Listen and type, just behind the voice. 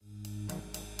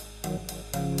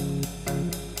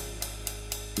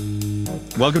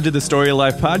Welcome to the Story of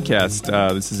Life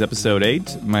podcast. This is episode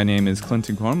 8. My name is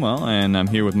Clinton Cornwell, and I'm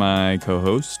here with my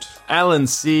co-host, Alan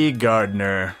C.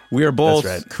 Gardner. We are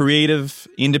both creative,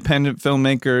 independent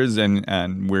filmmakers,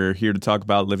 and we're here to talk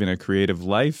about living a creative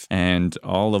life and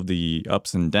all of the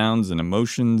ups and downs and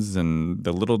emotions and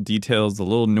the little details, the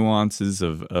little nuances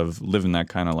of living that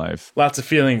kind of life. Lots of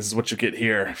feelings is what you get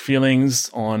here.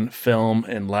 Feelings on film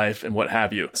and life and what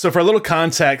have you. So for a little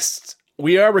context,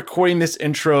 we are recording this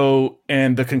intro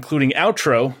and the concluding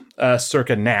outro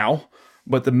circa now,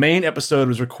 but the main episode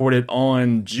was recorded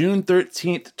on June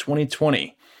 13th,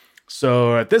 2020.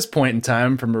 So at this point in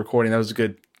time from recording, that was a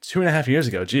good 2.5 years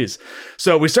ago. Geez.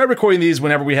 So we started recording these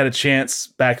whenever we had a chance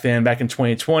back in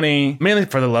 2020, mainly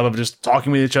for the love of just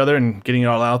talking with each other and getting it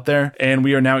all out there. And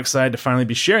we are now excited to finally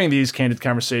be sharing these candid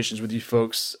conversations with you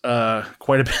folks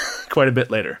quite a bit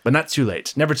later, but not too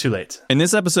late. Never too late. In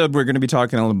this episode, we're going to be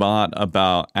talking a lot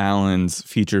about Alan's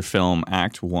feature film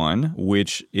Act 1,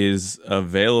 which is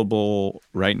available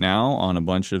right now on a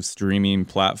bunch of streaming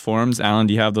platforms. Alan,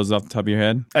 do you have those off the top of your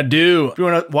head? I do. If you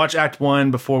want to watch Act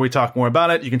 1 before we talk more about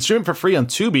it, you can stream it for free on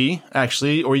Tubi,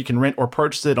 actually, or you can rent or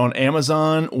purchase it on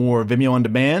Amazon or Vimeo on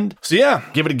demand. So yeah,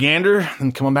 give it a gander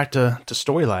and come on back to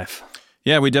Story Life.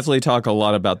 Yeah, we definitely talk a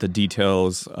lot about the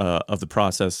details of the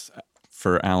process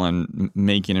for Alan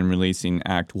making and releasing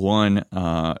Act 1.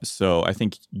 So I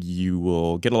think you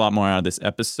will get a lot more out of this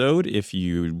episode if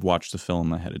you watch the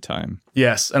film ahead of time.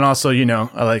 Yes, and also,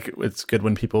 it's good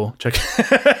when people check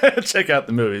out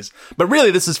the movies. But really,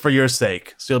 this is for your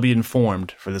sake, so you'll be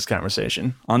informed for this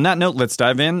conversation. On that note, let's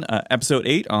dive in. Episode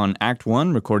 8 on Act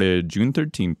 1, recorded June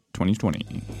 13th,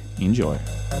 2020. Enjoy.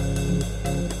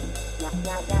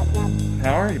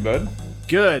 How are you, bud?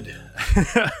 Good.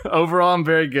 Overall, I'm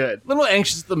very good. A little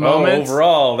anxious at the moment. Oh,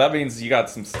 overall, that means you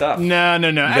got some stuff. No.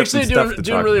 Actually,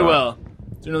 doing really well.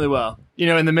 Doing really well.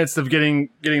 In the midst of getting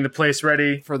the place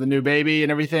ready for the new baby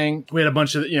and everything, we had a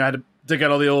bunch of, I had to dig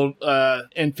out all the old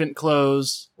infant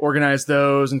clothes, organize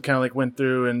those, and kind of went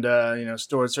through and,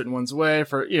 stored certain ones away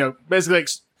for, basically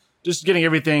just getting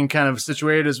everything kind of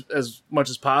situated as much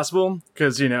as possible.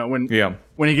 Because,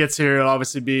 when he gets here, it'll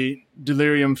obviously be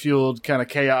delirium-fueled kind of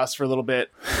chaos for a little bit.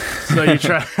 So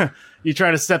you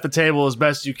try to set the table as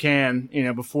best you can,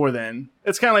 before then.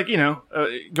 It's kind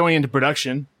of going into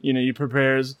production. You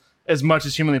prepare as much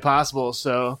as humanly possible.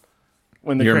 So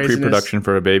when the You're craziness... in pre-production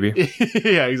for a baby?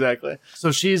 Yeah, exactly.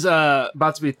 So she's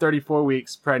about to be 34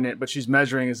 weeks pregnant, but she's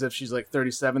measuring as if she's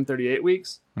 37, 38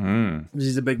 weeks.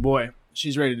 She's a big boy.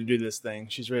 She's ready to do this thing.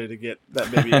 She's ready to get that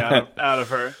baby out of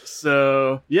her.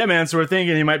 So, yeah, man. So we're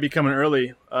thinking he might be coming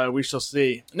early. We shall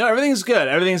see. No, everything's good.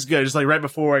 Everything's good. Just right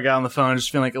before I got on the phone, just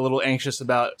feeling a little anxious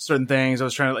about certain things. I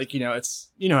was trying to it's,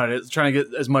 how it is, trying to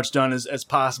get as much done as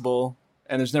possible.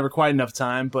 And there's never quite enough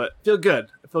time, but I feel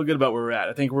good. I feel good about where we're at.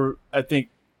 I think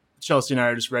Chelsea and I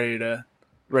are just ready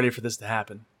for this to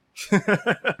happen.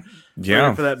 Yeah.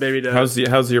 Ready for that baby to...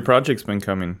 How's your projects been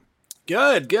coming?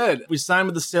 Good. We signed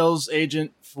with the sales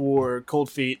agent for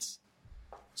Cold Feet.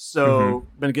 So,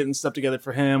 been getting stuff together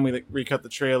for him. We recut the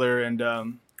trailer and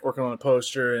working on a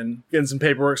poster and getting some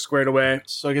paperwork squared away.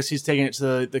 So, I guess he's taking it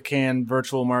to the Cannes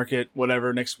virtual market,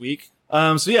 whatever, next week.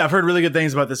 So, yeah, I've heard really good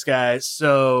things about this guy.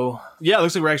 So, yeah, it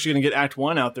looks like we're actually going to get Act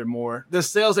 1 out there more. This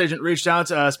sales agent reached out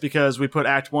to us because we put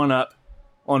Act 1 up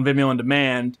on Vimeo on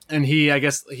Demand. And I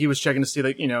guess he was checking to see,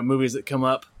 movies that come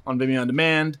up on Vimeo on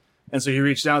Demand. And so he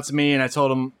reached out to me and I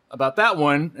told him about that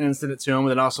one and sent it to him.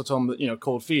 And then also told him that,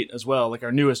 Cold Feet as well,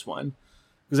 our newest one.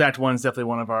 Because Act 1 is definitely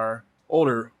one of our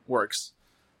older works.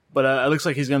 But it looks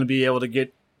like he's going to be able to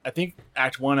get, I think,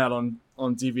 Act 1 out on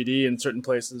DVD in certain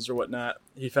places or whatnot.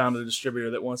 He found a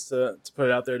distributor that wants to put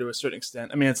it out there to a certain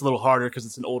extent. I mean, it's a little harder because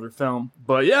it's an older film.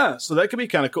 But yeah, so that could be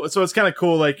kind of cool. So it's kind of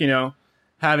cool,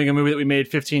 having a movie that we made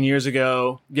 15 years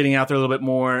ago, getting out there a little bit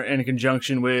more in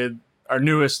conjunction with our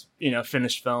newest,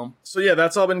 finished film. So yeah,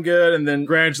 that's all been good. And then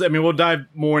gradually, we'll dive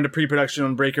more into pre-production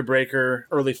on Breaker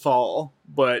early fall,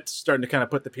 but starting to kind of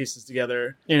put the pieces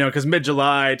together, because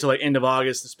mid-July to end of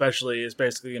August especially is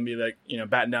basically going to be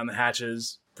batten down the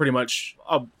hatches. Pretty much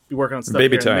I'll be working on stuff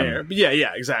baby here time. And there. But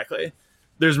yeah, exactly.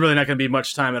 There's really not going to be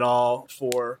much time at all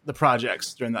for the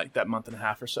projects during that month and a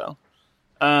half or so.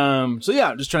 So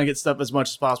yeah, just trying to get stuff as much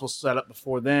as possible set up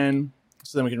before then,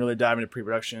 so then we can really dive into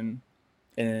pre-production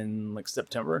in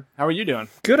September. How are you doing?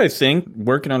 Good, I think.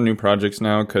 Working on new projects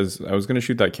now because I was going to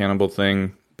shoot that cannibal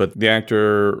thing, but the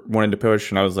actor wanted to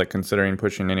push and I was considering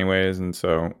pushing anyways. And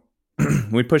so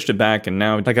we pushed it back and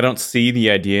now I don't see the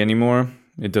idea anymore.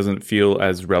 It doesn't feel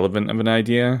as relevant of an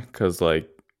idea because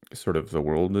sort of the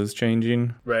world is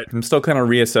changing. Right. I'm still kind of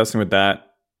reassessing with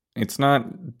that. It's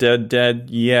not dead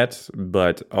yet,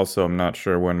 but also I'm not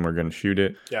sure when we're going to shoot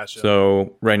it. Gotcha.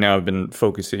 So right now I've been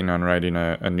focusing on writing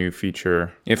a new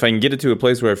feature. If I can get it to a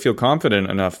place where I feel confident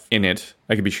enough in it,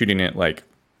 I could be shooting it like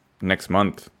next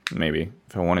month, maybe,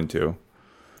 if I wanted to.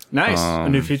 Nice. A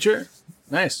new feature?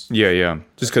 Nice. Yeah.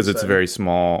 Just because it's a very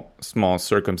small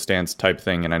circumstance type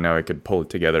thing, and I know I could pull it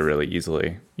together really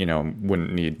easily.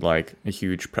 Wouldn't need like a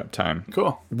huge prep time.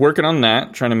 Cool. Working on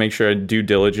that, trying to make sure I do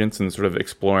diligence and sort of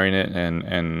exploring it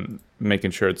and making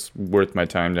sure it's worth my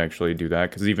time to actually do that.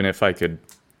 Because even if I could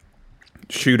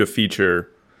shoot a feature,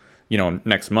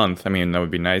 next month, I mean, that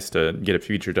would be nice to get a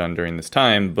feature done during this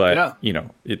time. But,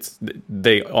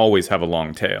 they always have a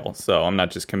long tail. So I'm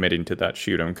not just committing to that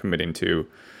shoot. I'm committing to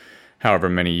however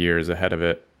many years ahead of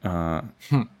it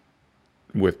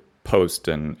with post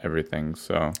and everything.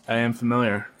 So I am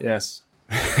familiar. Yes.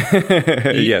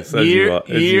 Yes.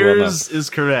 Years is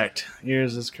correct.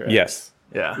 Years is correct. Yes.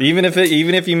 Yeah. Even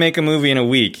if you make a movie in a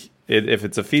week, if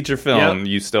it's a feature film,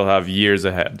 you still have years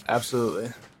ahead.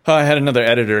 Absolutely. Oh, I had another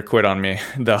editor quit on me,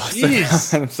 though. Jeez.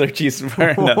 So I'm searching for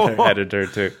another editor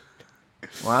too.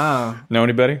 Wow. Know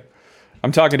anybody?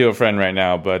 I'm talking to a friend right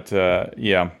now, but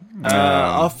yeah.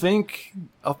 I'll think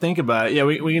about it. Yeah,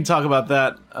 we can talk about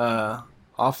that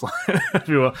offline, if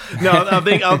you will. No,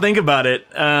 I'll think about it.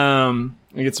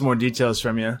 We get some more details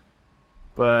from you.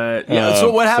 But yeah,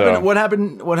 so what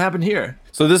happened? What happened here?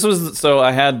 So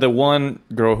I had the one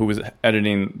girl who was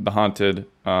editing The Haunted,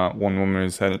 one woman who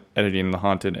was editing The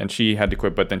Haunted, and she had to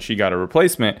quit, but then she got a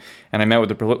replacement, and I met with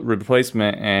the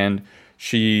replacement, and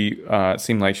she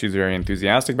seemed like she was very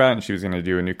enthusiastic about it, and she was going to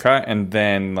do a new cut, and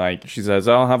then like she says,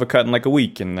 I'll have a cut in like a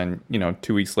week, and then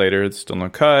 2 weeks later, it's still no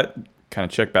cut. Kind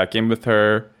of check back in with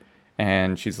her,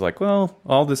 and she's like, well,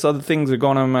 all this other things are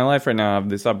going on in my life right now. I have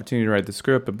this opportunity to write the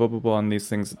script, and blah, blah, blah, and these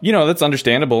things. That's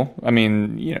understandable. I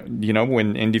mean,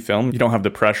 when indie film, you don't have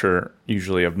the pressure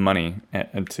usually of money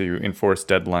and to enforce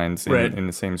deadlines in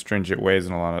the same stringent ways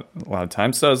in a lot of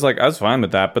times. So I was fine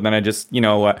with that. But then I just,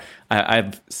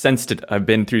 I've sensed it. I've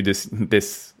been through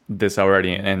this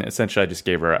already, and essentially I just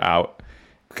gave her out.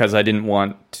 Because I didn't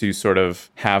want to sort of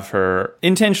have her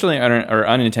intentionally or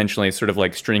unintentionally sort of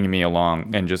like stringing me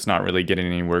along and just not really getting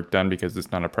any work done because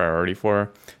it's not a priority for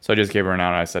her. So I just gave her an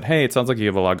out. I said, hey, it sounds like you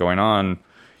have a lot going on.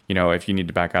 If you need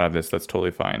to back out of this, that's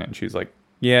totally fine. And she's like,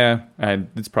 yeah,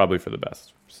 it's probably for the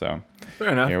best. So fair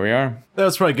enough. Here we are. That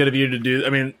was probably good of you to do. I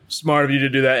mean, smart of you to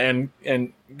do that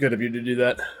and good of you to do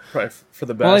that. Probably for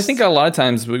the best. Well, I think a lot of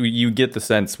times you get the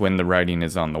sense when the writing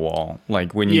is on the wall.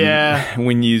 Like when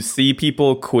you see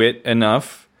people quit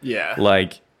enough. Yeah.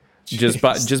 Like just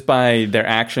by their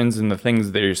actions and the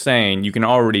things they're saying, you can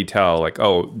already tell like,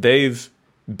 oh, they've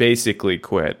basically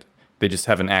quit. They just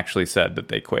haven't actually said that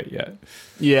they quit yet.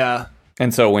 Yeah.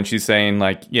 And so when she's saying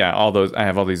like, yeah, I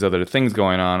have all these other things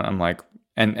going on, I'm like,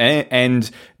 and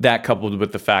that coupled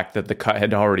with the fact that the cut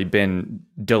had already been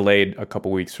delayed a couple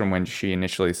weeks from when she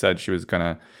initially said she was going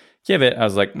to give it, I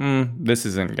was like, this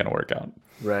isn't going to work out.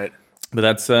 Right. But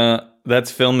that's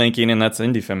filmmaking, and that's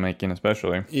indie filmmaking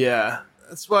especially. Yeah.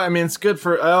 That's why, I mean, it's good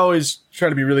I always try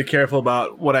to be really careful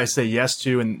about what I say yes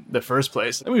to in the first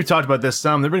place. And we've talked about this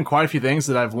some. There have been quite a few things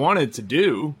that I've wanted to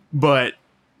do, but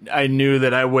I knew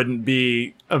that I wouldn't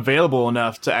be available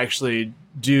enough to actually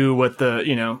do what the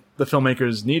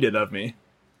filmmakers needed of me.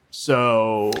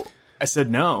 So I said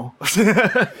no.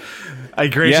 I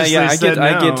graciously said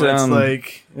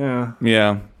no.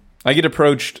 Yeah. I get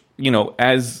approached,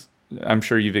 as I'm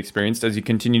sure you've experienced, as you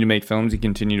continue to make films, you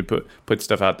continue to put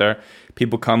stuff out there.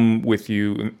 People come to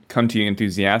you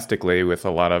enthusiastically with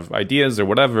a lot of ideas or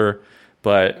whatever,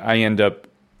 but I end up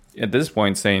at this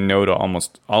point saying no to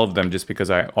almost all of them just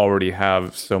because I already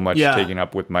have so much taken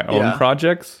up with my own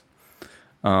projects.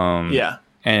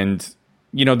 And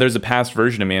there's a past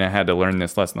version of me, and I had to learn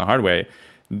this lesson the hard way.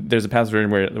 There's a past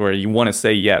version where you want to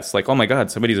say yes, like, oh my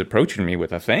God, somebody's approaching me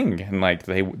with a thing, and like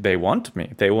they want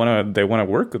me, they want to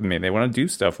work with me, they want to do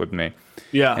stuff with me,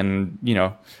 and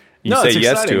you say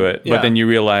yes to it, but then you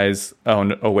realize,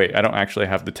 oh wait, I don't actually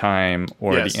have the time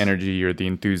or the energy or the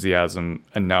enthusiasm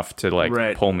enough to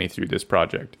like pull me through this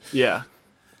project. Yeah.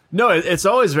 No, it's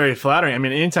always very flattering. I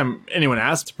mean, anytime anyone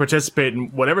asks to participate in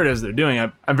whatever it is they're doing,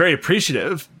 I'm very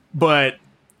appreciative. But,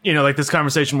 like this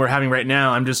conversation we're having right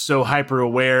now, I'm just so hyper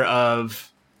aware of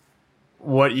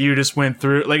what you just went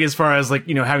through. Like, as far as like,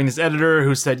 having this editor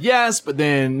who said yes, but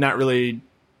then not really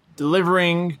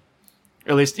delivering,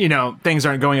 or at least, things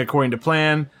aren't going according to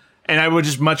plan. And I would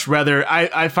just much rather,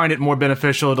 I find it more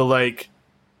beneficial to like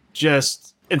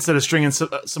just instead of stringing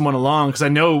someone along, because I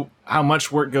know how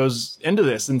much work goes into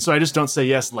this, and so I just don't say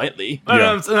yes lightly.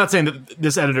 I'm not saying that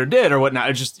this editor did or whatnot.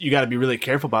 It's just you got to be really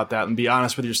careful about that and be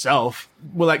honest with yourself.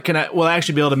 Will I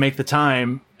actually be able to make the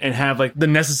time and have like the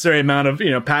necessary amount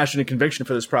of passion and conviction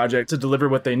for this project to deliver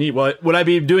what they need? Well, would I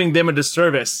be doing them a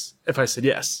disservice if I said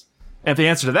yes? And if the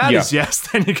answer to that is yes,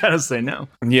 then you gotta say no.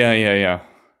 Yeah.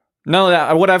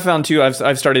 No, what I've found too,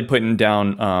 I've started putting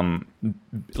down,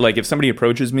 like if somebody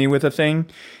approaches me with a thing,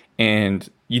 and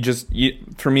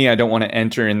for me, I don't want to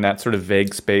enter in that sort of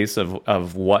vague space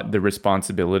of what the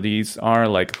responsibilities are,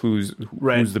 like who's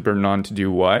the burden on to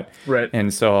do what. Right.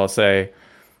 And so I'll say,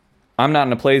 I'm not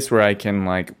in a place where I can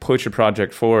like push a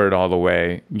project forward all the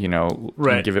way,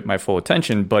 and give it my full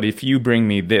attention. But if you bring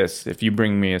me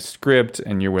a script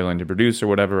and you're willing to produce or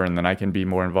whatever, and then I can be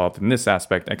more involved in this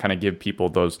aspect, I kind of give people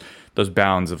those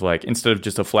bounds of like, instead of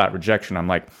just a flat rejection, I'm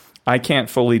like, I can't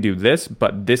fully do this,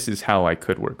 but this is how I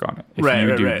could work on it. If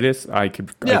you do this, I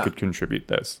could contribute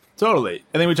this. Totally.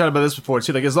 I think we talked about this before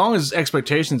too. Like as long as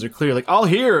expectations are clear, like I'll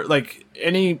hear like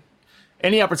any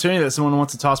opportunity that someone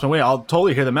wants to toss my way, I'll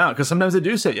totally hear them out, because sometimes they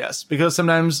do say yes, because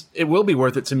sometimes it will be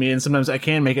worth it to me, and sometimes I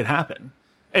can make it happen.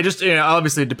 It just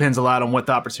obviously it depends a lot on what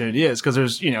the opportunity is, because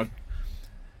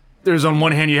there's on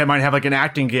one hand you might have like an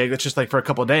acting gig that's just like for a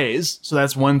couple of days, so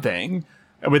that's one thing.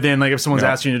 But then like if someone's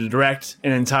asking you to direct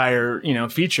an entire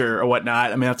feature or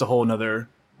whatnot, I mean that's a whole nother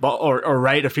ball, or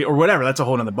write a or whatever, that's a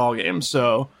whole nother ball game.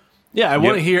 So yeah, I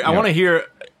want to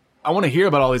hear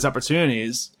about all these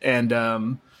opportunities, and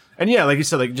yeah, like you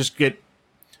said, like just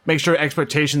make sure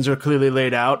expectations are clearly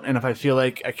laid out. And if I feel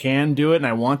like I can do it and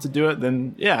I want to do it,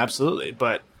 then yeah, absolutely.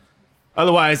 But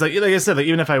otherwise, like I said, like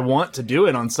even if I want to do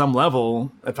it on some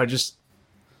level, if I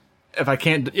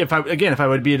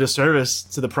would be a disservice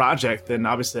to the project, then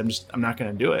obviously I'm not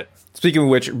going to do it. Speaking of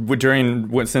which,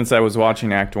 since I was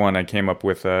watching Act 1, I came up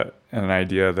with an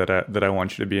idea that I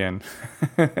want you to be in.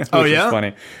 Which is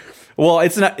funny. Well,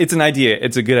 it's an idea.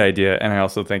 It's a good idea, and I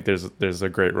also think there's a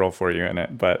great role for you in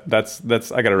it. But that's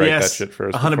I gotta write that shit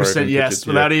first. 100% yes,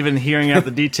 without even hearing out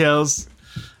the details.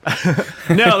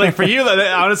 No, like for you, like,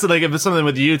 honestly, like if it's something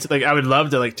with you, like I would love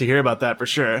to hear about that for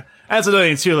sure. That's another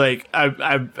thing too. Like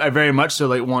I very much so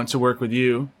like want to work with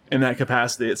you in that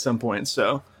capacity at some point.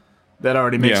 So that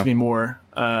already makes me more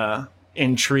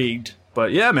intrigued.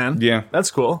 But yeah, man. Yeah.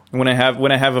 That's cool. When I have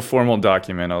a formal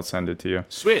document, I'll send it to you.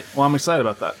 Sweet. Well, I'm excited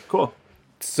about that. Cool.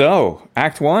 So,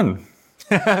 Act 1.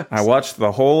 I watched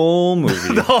the whole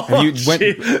movie.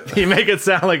 You make it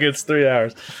sound like it's 3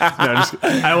 hours. No,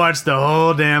 I watched the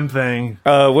whole damn thing.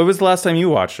 When was the last time you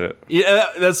watched it? Yeah,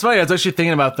 that's funny. I was actually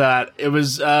thinking about that. It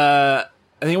was, I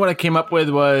think what I came up with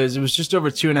was, it was just over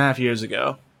 2.5 years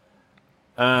ago.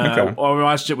 Okay. Well, we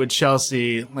watched it with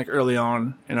Chelsea, like early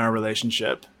on in our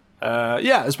relationship.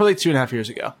 Yeah, it was probably 2.5 years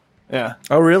ago. Yeah.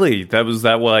 Oh, really? Was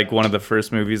like one of the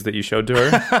first movies that you showed to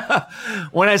her?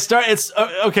 When I start, it's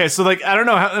okay. So like, I don't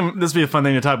know how this would be a fun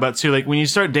thing to talk about too. Like when you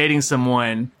start dating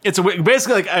someone, it's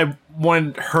basically like I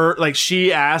wanted her, like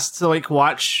she asked to like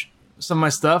watch some of my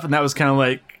stuff, and that was kind of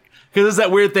like, because it's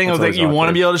that weird thing of like you want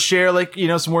to be able to share like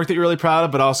some work that you're really proud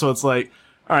of, but also it's like,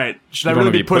 all right, should I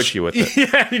really be pushy with it?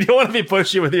 Yeah, you don't want to be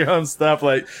pushy with your own stuff.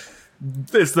 Like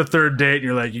it's the third date, and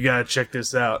you're like, you gotta check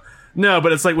this out. No,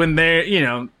 but it's like when they're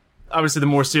obviously the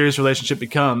more serious relationship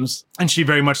becomes, and she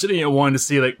very much wanted to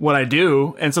see like what I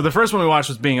do, and so the first one we watched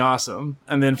was Being Awesome,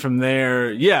 and then from there,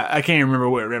 yeah, I can't even remember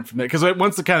where it went from there, because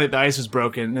once the ice was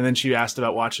broken, and then she asked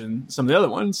about watching some of the other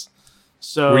ones.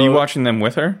 So were you watching them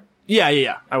with her?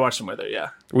 Yeah, I watched them with her. Yeah.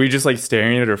 Were you just like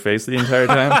staring at her face the entire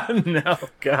time? No,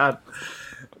 God.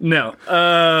 No.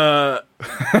 I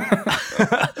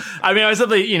mean, I was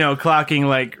definitely, clocking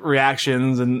like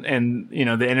reactions and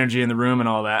the energy in the room and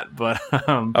all that. But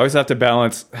I always have to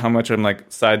balance how much I'm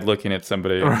like side looking at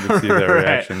somebody to see their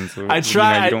reactions. I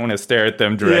try. You don't want to stare at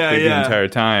them directly the entire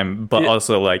time, but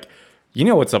also like,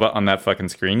 what's up on that fucking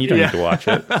screen. You don't need to watch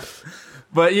it.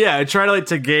 But yeah, I try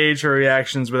to gauge her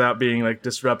reactions without being like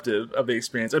disruptive of the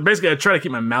experience. Basically, I try to keep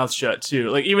my mouth shut too.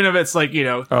 Like even if it's like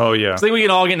oh yeah, I think we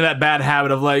can all get into that bad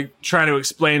habit of like trying to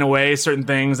explain away certain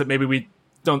things that maybe we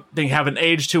don't think haven't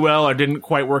aged too well or didn't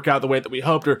quite work out the way that we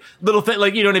hoped, or little thing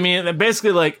like what I mean. And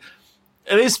basically, like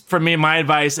at least for me, my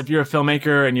advice: if you're a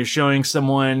filmmaker and you're showing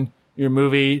someone your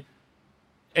movie,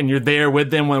 and you're there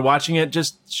with them when watching it,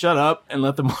 just shut up and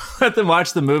let them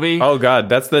watch the movie. Oh God,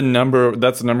 that's the number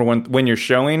one when you're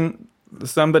showing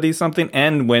somebody something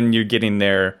and when you're getting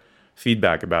their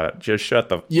feedback about it. Just shut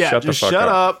the fuck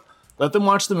up. Let them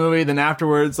watch the movie. Then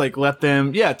afterwards, like, let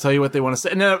them, tell you what they want to say.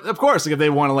 And then, of course, like, if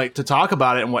they want to, like, to talk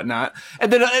about it and whatnot.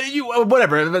 And then,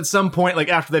 whatever. At some point, like,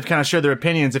 after they've kind of shared their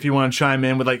opinions, if you want to chime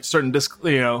in with, like, certain,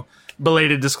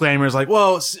 belated disclaimers, like,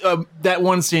 well, that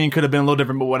one scene could have been a little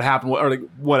different, but what happened, or, like,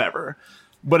 whatever.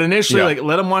 But initially, like,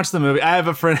 let them watch the movie. I have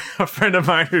a friend of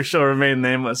mine who shall remain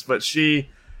nameless, but she,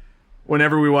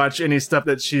 whenever we watch any stuff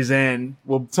that she's in,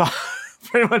 will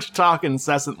pretty much talk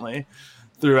incessantly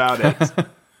throughout it.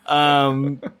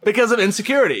 Because of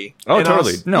insecurity. Oh, and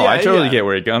totally. I totally get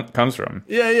where it comes from.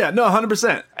 Yeah. No,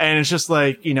 100%. And it's just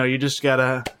like, you just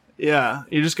gotta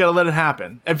let it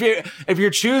happen. If you're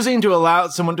choosing to allow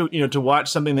someone to, to watch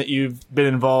something that you've been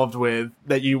involved with,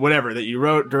 that you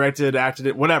wrote, directed, acted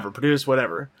it, whatever, produced,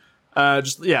 whatever, let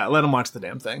them watch the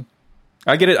damn thing.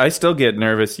 I get it. I still get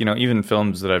nervous, even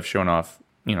films that I've shown off,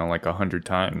 like 100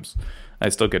 times. I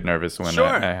still get nervous when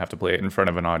I have to play it in front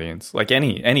of an audience. Like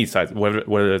any size,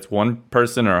 whether it's one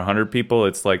person or 100 people,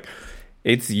 it's like,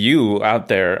 it's you out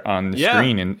there on the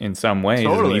screen in some ways.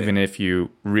 Totally. And even if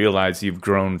you realize you've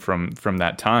grown from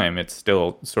that time, it's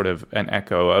still sort of an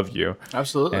echo of you.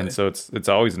 Absolutely. And so it's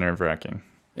always nerve-wracking.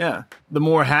 Yeah. The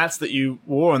more hats that you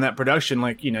wore on that production,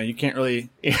 like, you can't really,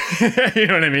 you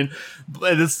know what I mean?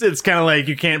 It's kind of like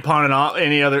you can't pawn it off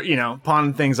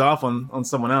pawn things off on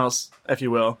someone else, if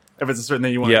you will, if it's a certain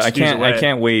thing you want to excuse away. I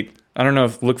can't wait. I don't know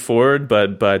if look forward,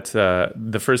 but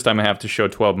the first time I have to show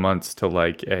 12 months to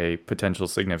like a potential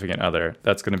significant other,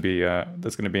 that's going to be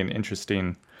an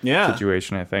interesting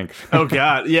situation, I think. Oh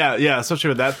God. Yeah. Especially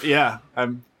with that. Yeah. I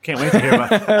can't wait to hear about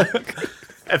that.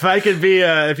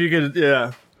 If you could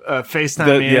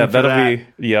FaceTime me. Yeah, that'll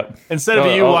be. Yep. Instead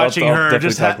of you watching her,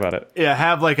 just talk about it. Yeah,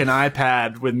 have like an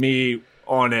iPad with me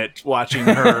on it, watching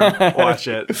her watch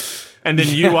it, and then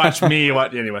you watch me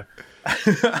watch. Anyway,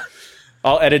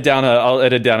 I'll edit down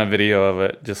a video of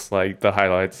it, just like the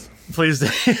highlights. Please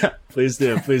do. Please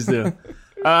do.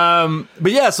 But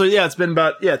it's been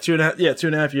about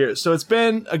 2.5 years. So it's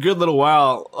been a good little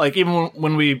while. Like even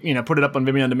when we put it up on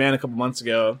Vimeo on Demand a couple months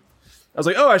ago, I was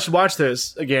like, oh, I should watch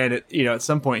this again at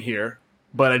some point here,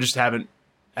 but I just haven't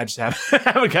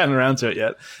haven't gotten around to it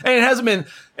yet. And it hasn't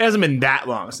been that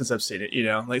long since I've seen it,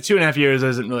 like 2.5 years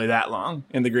isn't really that long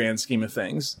in the grand scheme of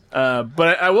things.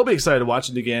 But I will be excited to watch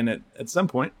it again at some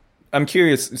point. I'm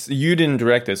curious, you didn't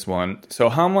direct this one, so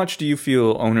how much do you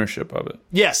feel ownership of it?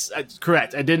 Yes,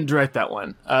 correct. I didn't direct that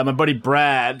one. My buddy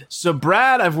Brad. So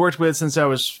Brad I've worked with since I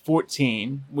was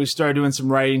 14. We started doing some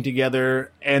writing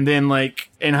together, and then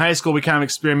like in high school we kind of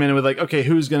experimented with like, okay,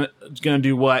 who's gonna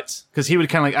do what? Because he would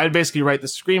kind of like, I'd basically write the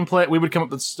screenplay. We would come up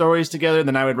with stories together,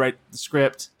 then I would write the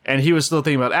script. And he was still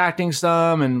thinking about acting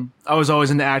some, and I was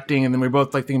always into acting, and then we were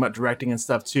both like thinking about directing and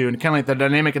stuff too. And kind of like the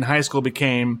dynamic in high school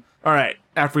became, all right,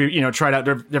 after we tried out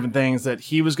different things, that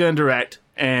he was going to direct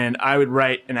and I would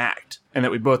write and act, and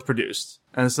that we both produced.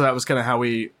 And so that was kind of how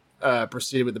we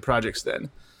proceeded with the projects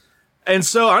then. And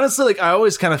so honestly, like I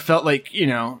always kind of felt like,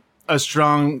 a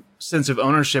strong sense of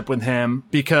ownership with him,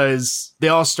 because they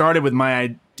all started with my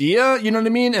idea, you know what I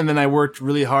mean? And then I worked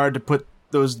really hard to put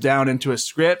those down into a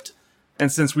script.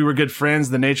 And since we were good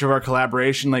friends, the nature of our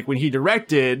collaboration, like when he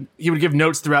directed, he would give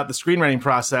notes throughout the screenwriting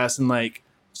process, and like,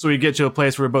 so we'd get to a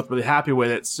place where we're both really happy with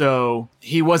it. So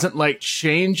he wasn't like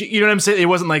changing, you know what I'm saying? It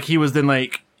wasn't like he was then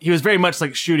like, he was very much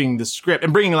like shooting the script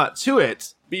and bringing a lot to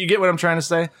it. But you get what I'm trying to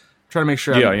say? Trying to make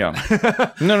sure. Yeah.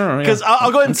 No. Because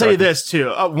I'll go ahead and tell you this too.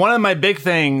 One of my big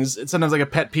things, it's sometimes like a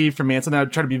pet peeve for me, it's something I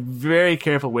try to be very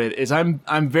careful with, is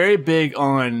I'm very big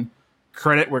on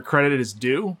credit where credit is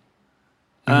due.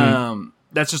 Mm-hmm.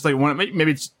 That's just like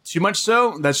maybe it's too much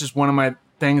so. That's just one of my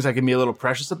things I can be a little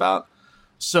precious about.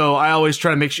 So I always try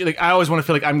to make sure, like I always want to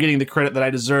feel like I'm getting the credit that I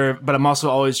deserve, but I'm also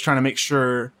always trying to make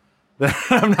sure that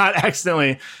I'm not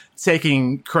accidentally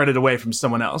taking credit away from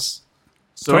someone else.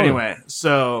 So anyway,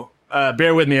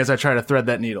 bear with me as I try to thread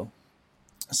that needle.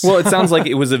 Well, it sounds like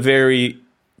it was a very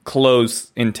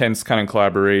close, intense kind of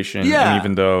collaboration. Yeah. And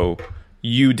even though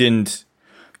you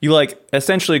like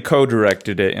essentially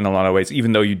co-directed it in a lot of ways,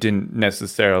 even though you didn't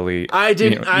necessarily. I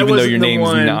didn't. Even though your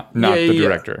name's not the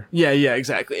director. Yeah,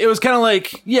 exactly. It was kind of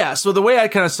like, so the way I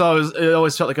kind of saw it was, it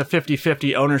always felt like a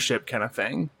 50-50 ownership kind of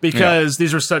thing, because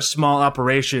these were such small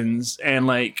operations, and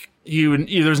like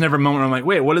there's never a moment where I'm like,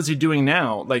 wait, what is he doing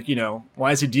now? Like,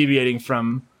 why is he deviating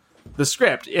from the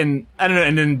script? And I don't know.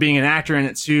 And then being an actor in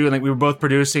it too, and like we were both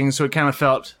producing, so it kind of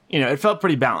felt, it felt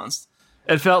pretty balanced.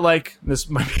 It felt like, this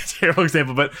might be a terrible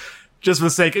example, but just for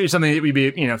the sake of something that we'd be,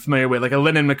 familiar with, like a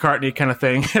Lennon-McCartney kind of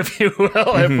thing, if you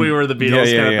will, if we were the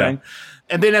Beatles kind of thing.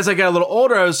 And then as I got a little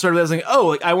older, I was sort of realizing,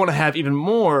 I want to have even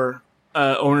more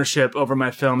ownership over my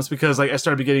films, because like I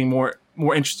started getting more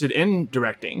interested in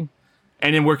directing.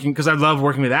 And then working, because I love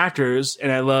working with actors,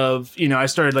 and I love, I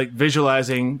started like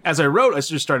visualizing, as I wrote, I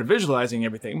just started visualizing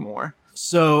everything more.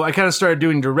 So I kind of started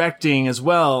doing directing as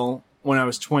well when I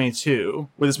was 22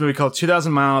 with this movie called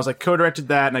 2,000 Miles. I co-directed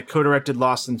that, and I co-directed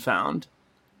Lost and Found.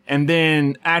 And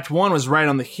then Act 1 was right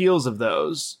on the heels of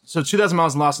those. So 2,000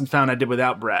 Miles and Lost and Found I did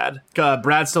without Brad.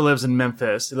 Brad still lives in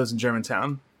Memphis. He lives in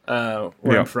Germantown,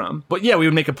 where I'm from. But yeah, we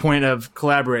would make a point of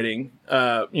collaborating,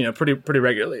 pretty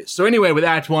regularly. So anyway, with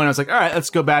Act 1, I was like, all right,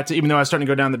 let's go back to, even though I was starting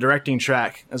to go down the directing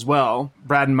track as well,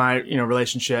 Brad and my,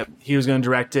 relationship, he was going to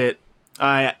direct it.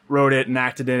 I wrote it and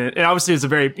acted in it. And obviously it's a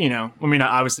very, not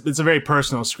obviously, it's a very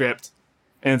personal script.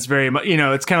 And it's very,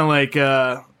 it's kind of like,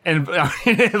 and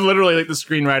literally like the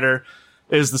screenwriter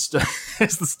is the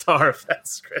star of that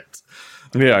script.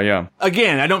 Yeah.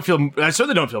 Again, I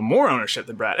certainly don't feel more ownership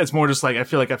than Brad. It's more just like, I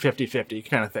feel like a 50-50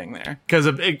 kind of thing there. Because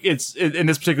it's in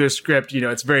this particular script,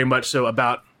 it's very much so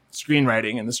about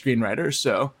screenwriting and the screenwriter.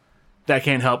 So that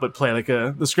can't help but play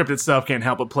the script itself can't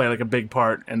help but play like a big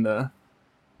part in the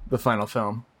final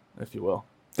film, if you will.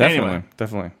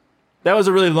 Definitely. That was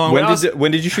a really long...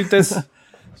 When did you shoot this?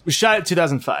 We shot it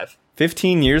 2005.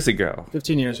 15 years ago.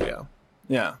 15 years ago.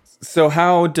 Yeah. So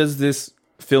how does this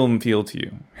film feel to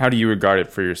you? How do you regard it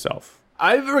for yourself?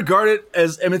 I regard it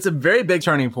as... it's a very big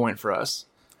turning point for us.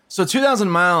 So 2,000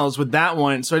 Miles with that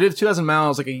one... So I did 2,000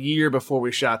 Miles like a year before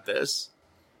we shot this.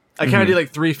 I kind of did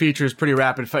like 3 features pretty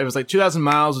rapid. It was like 2,000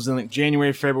 Miles was in like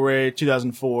January, February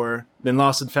 2004. Then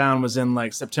Lost and Found was in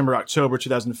like September, October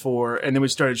 2004. And then we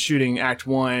started shooting Act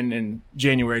 1 in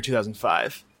January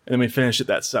 2005. And then we finished it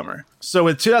that summer. So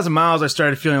with 2,000 Miles, I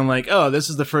started feeling like, oh, this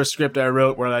is the first script I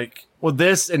wrote where like, well,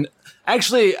 this... And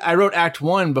actually, I wrote Act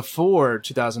 1 before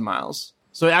 2,000 Miles.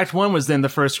 So Act 1 was then the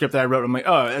first script that I wrote. I'm like,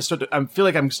 oh, I feel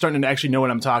like I'm starting to actually know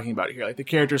what I'm talking about here. Like the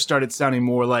characters started sounding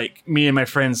more like me and my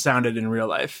friends sounded in real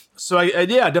life. So I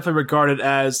definitely regard it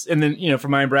as, and then, for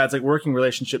my and Brad's like working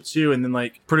relationship too. And then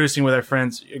like producing with our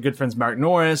friends, good friends, Mark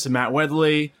Norris and Matt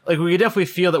Weatherly. Like we could definitely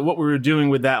feel that what we were doing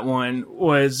with that one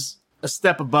was a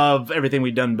step above everything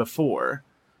we'd done before.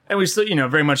 And we still,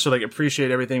 very much so like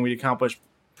appreciate everything we accomplished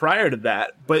prior to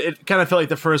that, but it kind of felt like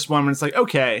the first one when it's like,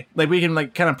 okay, like we can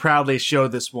like kind of proudly show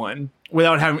this one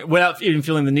without even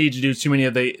feeling the need to do too many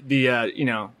of the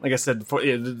like I said before,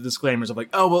 the disclaimers of like,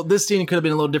 oh well, this scene could have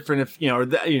been a little different if or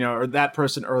that or that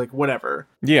person or like whatever.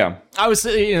 Yeah, I was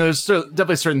there's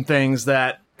definitely certain things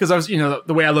that, because I was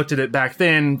the way I looked at it back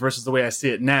then versus the way I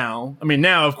see it now. I mean,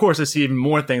 now of course I see even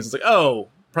more things. It's like, oh,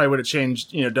 probably would have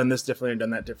changed, done this differently or done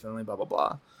that differently, blah blah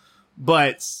blah.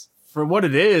 But for what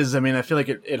it is, I mean, I feel like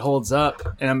it holds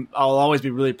up, and I'll always be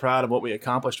really proud of what we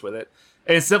accomplished with it.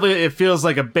 And it feels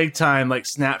like a big time like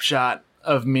snapshot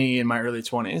of me in my early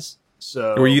 20s.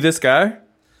 So were you this guy?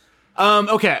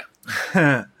 Okay.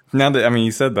 Now that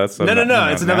you said that, so no,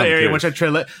 it's another area in which I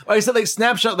try. I said like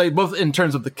snapshot, like both in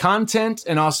terms of the content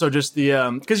and also just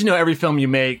the because every film you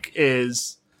make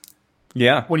is.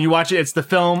 Yeah. When you watch it, it's the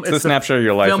film. It's the snapshot of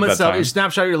your life. Film at itself, that time. your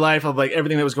snapshot of your life of like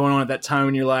everything that was going on at that time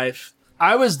in your life.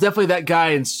 I was definitely that guy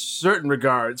in certain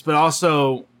regards, but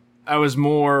also I was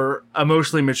more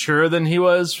emotionally mature than he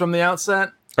was from the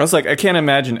outset. I was like, I can't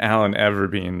imagine Alan ever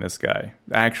being this guy,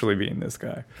 actually being this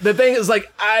guy. The thing is,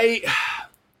 like,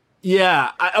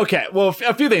 okay. Well,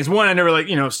 a few things. One, I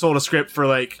never sold a script for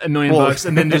like $1 million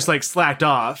and then just like slacked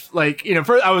off. Like,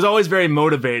 first, I was always very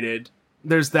motivated.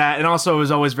 There's that, and also I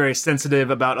was always very sensitive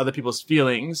about other people's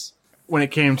feelings when it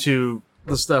came to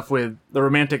the stuff with the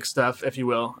romantic stuff, if you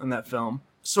will, in that film.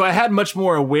 So I had much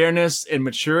more awareness and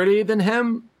maturity than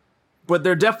him, but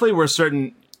there definitely were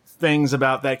certain things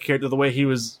about that character, the way he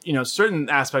was, certain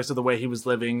aspects of the way he was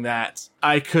living that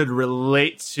I could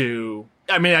relate to.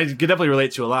 I mean, I could definitely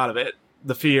relate to a lot of it,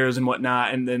 the fears and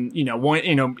whatnot, and then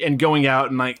and going out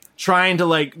and like trying to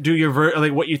like do your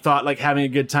like what you thought like having a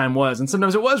good time was, and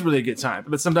sometimes it was really a good time,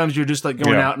 but sometimes you're just like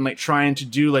going out and like trying to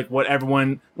do like what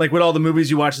everyone, like what all the movies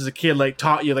you watched as a kid like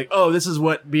taught you, like, oh, this is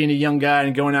what being a young guy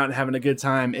and going out and having a good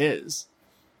time is.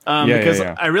 Because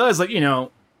I realized like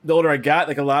the older I got,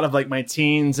 like a lot of like my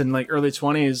teens and like early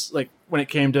 20s, like when it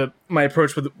came to my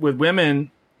approach with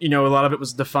women, a lot of it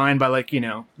was defined by like,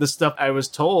 the stuff I was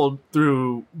told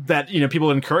through that,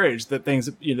 people encouraged, that things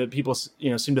that people,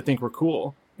 seem to think were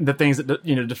cool. The things that,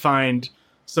 defined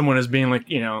someone as being like,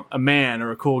 a man or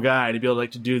a cool guy to be able to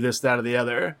like to do this, that, or the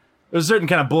other. There's a certain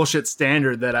kind of bullshit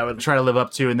standard that I would try to live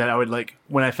up to, and that I would like,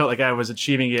 when I felt like I was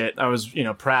achieving it, I was,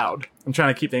 proud. I'm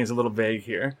trying to keep things a little vague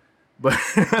here. But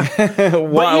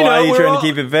why are you trying to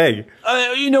keep it vague?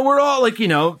 We're all like,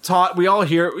 taught, we all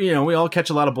hear, we all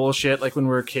catch a lot of bullshit like when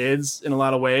we're kids in a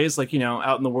lot of ways, like,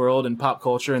 out in the world and pop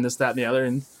culture and this, that, and the other.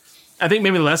 And I think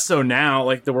maybe less so now.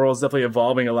 Like the world's definitely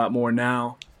evolving a lot more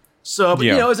now. So, but,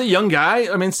 Yeah. as a young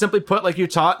guy, I mean, simply put, like you're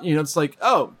taught, it's like,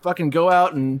 oh, fucking go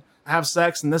out and have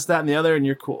sex and this, that, and the other, and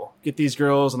you're cool. Get these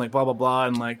girls and like blah, blah, blah.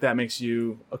 And like that makes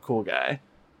you a cool guy.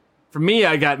 For me,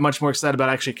 I got much more excited about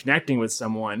actually connecting with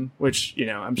someone, which,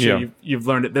 I'm sure you've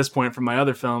learned at this point from my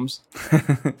other films.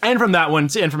 And from that one,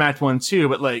 and from Act 1 too.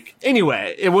 But like,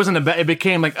 anyway, it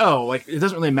became like, oh, like it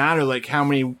doesn't really matter like how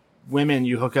many women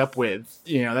you hook up with.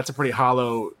 That's a pretty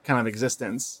hollow kind of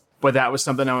existence. But that was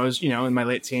something I was, in my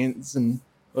late teens and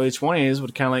early 20s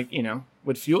would kind of like,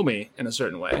 would fuel me in a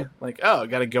certain way. Like, oh, I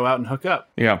got to go out and hook up.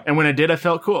 Yeah. And when I did, I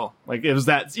felt cool. Like it was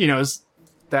that, it was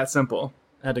that simple.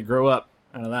 I had to grow up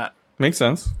out of that. Makes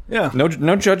sense. Yeah.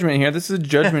 No judgment here. This is a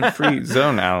judgment-free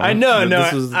zone, Alan. I know.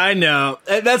 I know.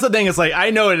 That's the thing. It's like,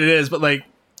 I know what it is, but like,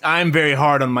 I'm very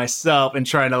hard on myself and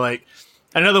trying to like,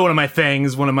 another one of my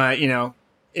things, one of my,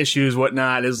 issues,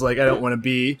 whatnot, is like I don't want to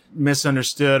be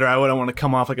misunderstood or I don't want to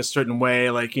come off like a certain way,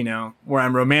 like, where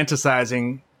I'm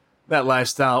romanticizing that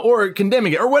lifestyle or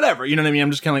condemning it or whatever. You know what I mean?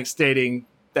 I'm just kind of like stating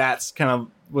that's kind of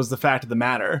was the fact of the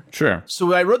matter. Sure.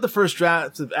 So I wrote the first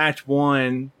draft of Act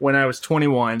 1 when I was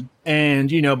 21. And,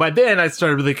 by then I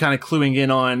started really kind of cluing in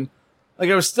on, like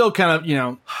I was still kind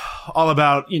of, all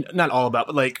about, not all about,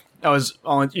 but like, I was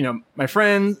all, my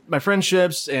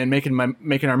friendships and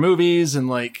making our movies and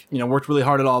like, worked really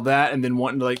hard at all that and then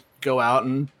wanting to like go out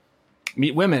and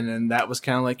meet women. And that was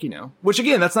kind of like, which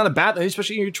again, that's not a bad thing,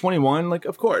 especially when you're 21, like,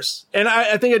 of course. And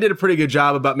I think I did a pretty good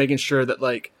job about making sure that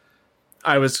like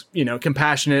I was,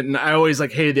 compassionate. And I always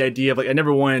like hated the idea of like, I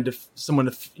never wanted someone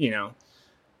to,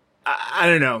 I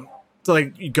don't know, to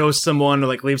like ghost someone or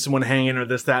like leave someone hanging or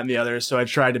this, that, and the other. So I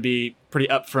tried to be pretty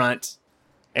upfront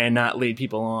and not lead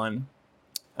people on.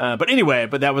 But anyway,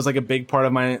 that was like a big part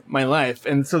of my life.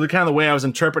 And so the kind of the way I was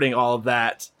interpreting all of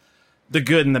that, the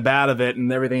good and the bad of it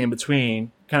and everything in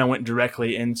between kind of went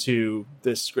directly into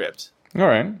this script. All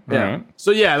right. All yeah. right.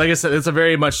 So yeah, like I said, it's a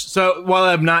very much, so while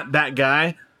I'm not that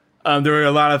guy, there are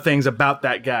a lot of things about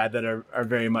that guy that are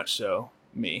very much so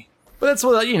me. But that's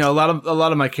what, a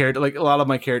lot of my character, like a lot of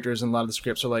my characters and a lot of the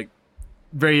scripts are like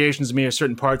variations of me or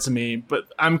certain parts of me, but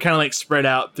I'm kind of like spread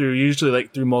out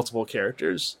through multiple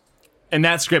characters. And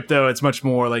that script though, it's much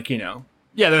more like, there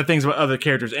are things about other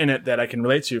characters in it that I can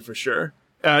relate to for sure.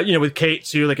 With Kate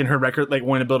too, like in her record, like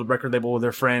wanting to build a record label with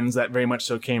her friends, that very much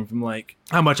so came from like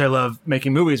how much I love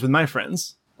making movies with my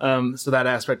friends. So that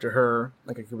aspect of her,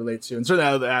 like I could relate to, and certain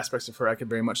other aspects of her I could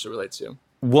very much so relate to.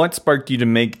 What sparked you to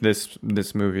make this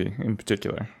movie in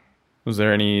particular? Was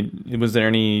there any,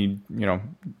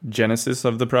 genesis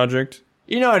of the project?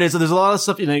 It is. So there's a lot of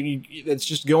stuff, that's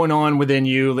just going on within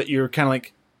you that you're kind of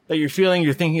like, that you're feeling,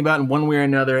 you're thinking about in one way or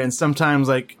another. And sometimes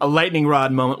like a lightning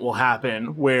rod moment will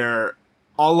happen where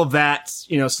all of that,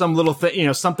 some little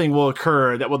thing, something will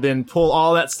occur that will then pull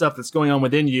all that stuff that's going on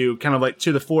within you kind of like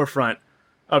to the forefront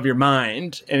of your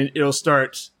mind. And it'll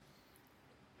start,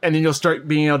 and then you'll start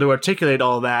being able to articulate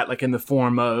all that like in the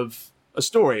form of a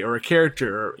story or a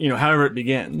character, or, however it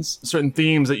begins, certain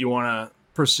themes that you want to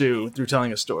pursue through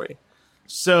telling a story.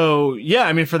 So yeah,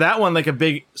 I mean, for that one, like a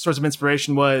big source of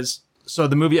inspiration was, so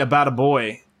the movie About a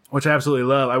Boy, which I absolutely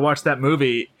love. I watched that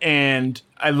movie and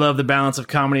I love the balance of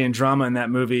comedy and drama in that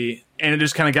movie. And it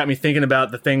just kind of got me thinking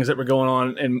about the things that were going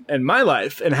on in my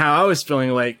life and how I was feeling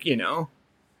like,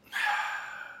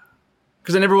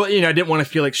 because I never, I didn't want to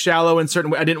feel like shallow in certain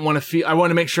way. I wanted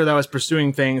to make sure that I was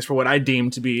pursuing things for what I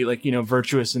deemed to be like,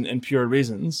 virtuous and pure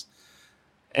reasons.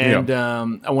 And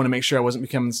I want to make sure I wasn't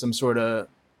becoming some sort of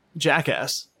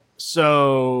jackass.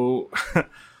 So,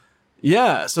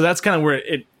 yeah, so that's kind of where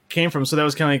it came from. So that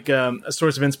was kind of like a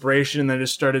source of inspiration. And then I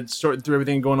just started sorting through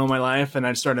everything going on in my life. And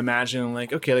I started imagining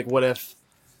like, okay, like what if,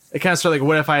 it kind of started like,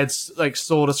 what if I had like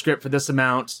sold a script for this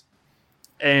amount?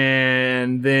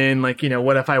 And then like,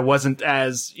 what if I wasn't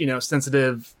as,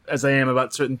 sensitive as I am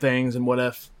about certain things? And what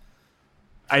if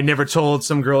I never told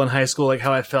some girl in high school like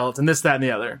how I felt and this, that, and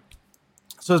the other?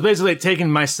 So it's basically like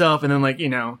taking myself and then like,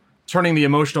 turning the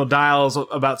emotional dials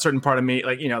about certain part of me,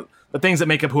 like, the things that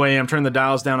make up who I am, turn the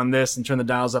dials down on this and turn the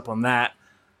dials up on that,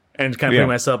 and kind of putting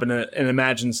myself in an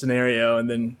imagined scenario and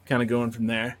then kind of going from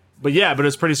there. But it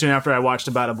was pretty soon after I watched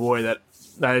About a Boy that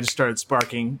I just started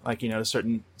sparking like,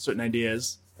 certain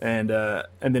ideas, and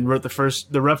then wrote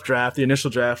the rough draft, the initial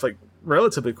draft, like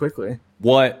relatively quickly.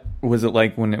 What was it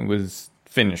like when it was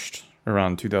finished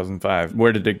around 2005?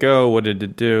 Where did it go? What did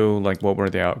it do? Like, what were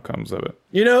the outcomes of it?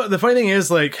 The funny thing is,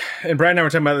 like, and Brad and I were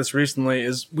talking about this recently,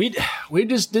 is we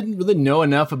just didn't really know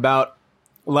enough about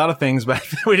a lot of things back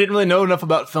then. We didn't really know enough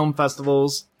about film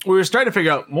festivals. We were starting to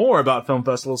figure out more about film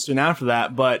festivals soon after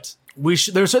that, but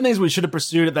there were certain things we should have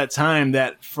pursued at that time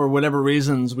that for whatever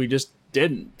reasons we just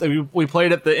didn't. Like, we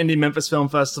played at the Indie Memphis Film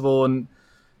Festival and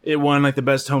it won like the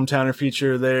best hometowner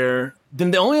feature there.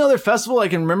 Then the only other festival I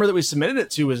can remember that we submitted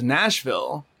it to was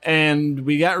Nashville, and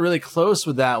we got really close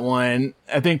with that one.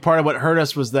 I think part of what hurt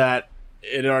us was that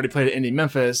it had already played at Indie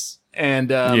Memphis, and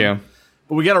but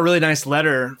we got a really nice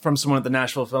letter from someone at the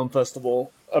Nashville Film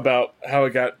Festival about how it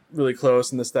got really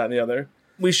close and this, that, and the other.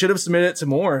 We should have submitted it to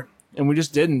more, and we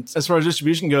just didn't. As far as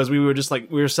distribution goes, we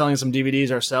were selling some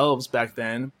DVDs ourselves back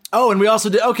then. Oh, and we also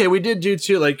did, we did do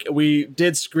too, like, we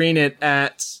did screen it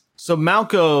at, so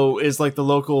Malco is like the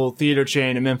local theater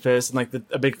chain in Memphis and like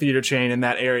a big theater chain in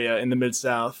that area in the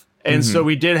Mid-South. And so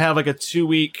we did have like a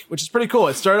 2-week, which is pretty cool.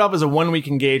 It started off as a 1-week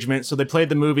engagement. So they played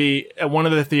the movie at one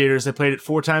of the theaters. They played it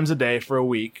 4 times a day for a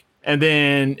week. And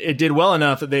then it did well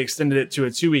enough that they extended it to a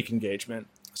 2-week engagement.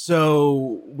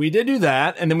 So we did do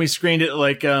that. And then we screened it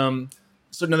like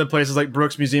certain other places like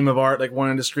Brooks Museum of Art, like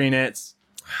wanted to screen it.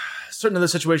 Certain other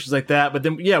situations like that. But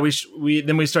then, we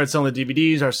started selling the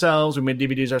DVDs ourselves. We made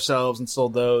DVDs ourselves and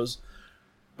sold those.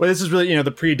 But this is really,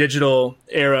 the pre-digital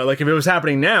era. Like, if it was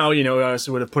happening now, we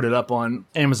obviously would have put it up on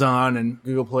Amazon and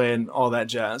Google Play and all that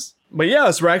jazz. But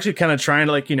yeah, so we're actually kind of trying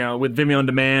to, like, with Vimeo On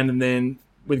Demand and then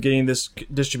with getting this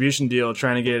distribution deal,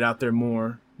 trying to get it out there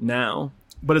more now.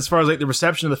 But as far as, like, the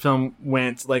reception of the film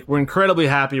went, like, we're incredibly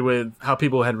happy with how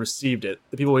people had received it.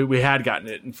 The people we had gotten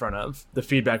it in front of, the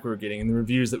feedback we were getting and the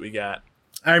reviews that we got.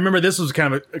 I remember this was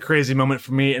kind of a crazy moment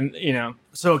for me. And,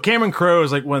 so Cameron Crowe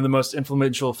is, like, one of the most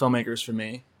influential filmmakers for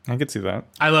me. I could see that.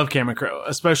 I love Cameron Crowe,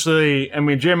 especially,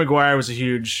 Jerry Maguire was a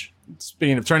huge,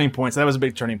 speaking of turning points, that was a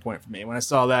big turning point for me. When I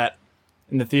saw that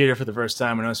in the theater for the first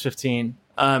time when I was 15,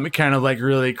 it kind of like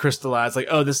really crystallized, like,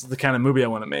 oh, this is the kind of movie I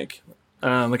want to make.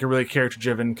 Like a really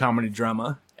character-driven comedy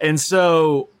drama. And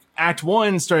so Act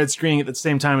 1 started screening at the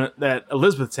same time that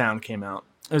Elizabethtown came out.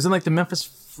 It was in like the Memphis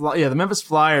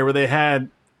Flyer, where they had,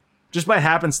 just by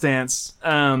happenstance,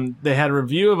 they had a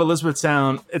review of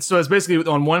Elizabethtown. It's basically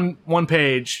on one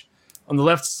page. On the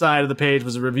left side of the page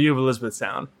was a review of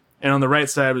Elizabethtown, and on the right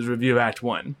side was a review of Act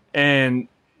 1. And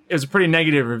it was a pretty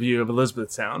negative review of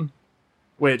Elizabethtown,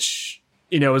 which,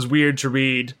 was weird to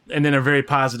read, and then a very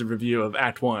positive review of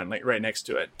Act 1, like right next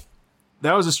to it.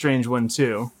 That was a strange one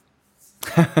too.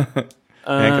 I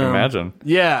can imagine.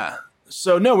 Yeah.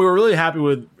 So no, we were really happy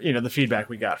with, the feedback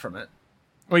we got from it.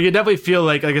 We could definitely feel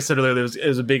like I said earlier, it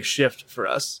was a big shift for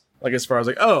us. Like, as far as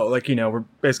like, we're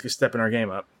basically stepping our game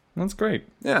up. That's great.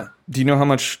 Yeah. Do you know how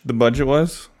much the budget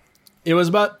was? It was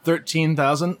about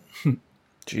 $13,000.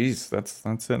 Jeez,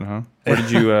 that's it, huh? Where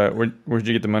did you where'd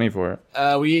you get the money for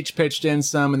it? We each pitched in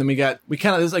some, and then this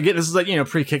is like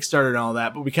pre-Kickstarter and all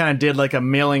that, but we kind of did like a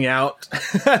mailing out.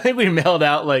 I think we mailed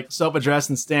out like self-addressed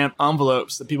and stamped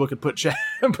envelopes that people could put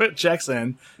checks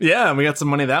in. Yeah, and we got some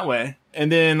money that way.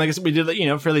 And then, like I said, we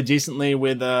did fairly decently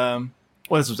with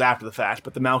this was after the fact,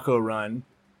 but the Malco run,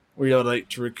 we were able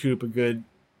to recoup a good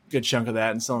chunk of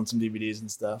that and selling some DVDs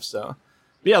and stuff. So,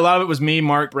 but yeah, a lot of it was me,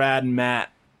 Mark, Brad, and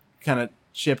Matt kind of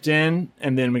chipped in,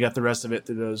 and then we got the rest of it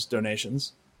through those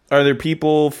donations. Are there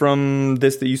people from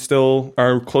this that you still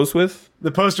are close with?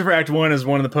 The poster for Act 1 is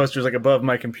one of the posters like above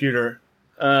my computer.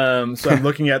 So I'm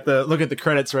looking at the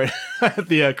credits right at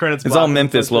the credits. It's all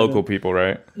Memphis local people,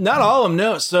 right? Not all of them,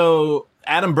 no. So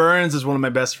Adam Burns is one of my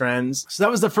best friends. So that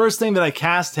was the first thing that I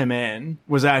cast him in,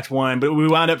 was Act 1. But we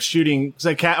wound up shooting, because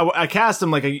I cast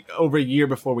him like over a year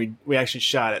before we actually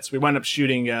shot it. So we wound up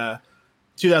shooting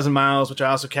 2,000 Miles, which I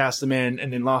also cast him in,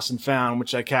 and then Lost and Found,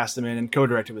 which I cast him in and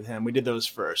co-directed with him. We did those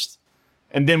first,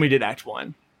 and then we did Act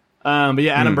 1. But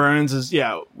yeah, Adam Burns is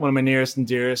one of my nearest and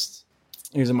dearest.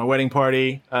 He was in my wedding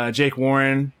party. Jake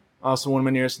Warren, also one of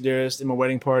my nearest and dearest, in my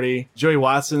wedding party. Joey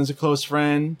Watson's a close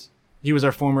friend. He was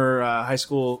our former high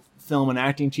school film and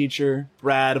acting teacher.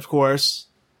 Brad, of course,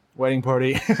 wedding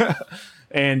party.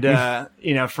 And,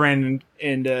 friend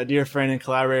and dear friend and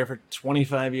collaborator for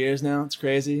 25 years now. It's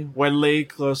crazy. Wedley,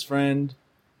 close friend.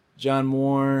 John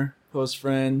Moore, close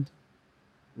friend.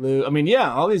 Lou.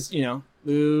 All these,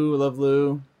 Lou, I love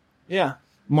Lou. Yeah.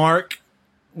 Mark,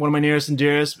 one of my nearest and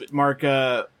dearest. But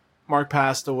Mark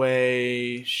passed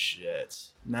away,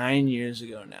 9 years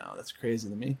ago now. That's crazy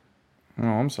to me. Oh,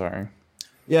 I'm sorry.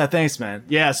 Yeah, thanks, man.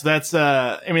 Yeah, so that's,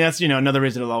 another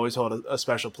reason it'll always hold a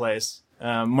special place.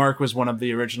 Mark was one of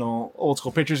the original Old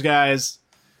School Pictures guys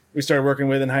we started working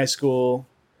with in high school.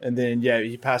 And then,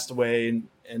 he passed away in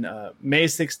May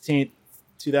 16th,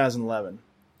 2011.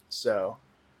 So,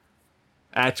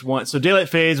 Act 1. So, Daylight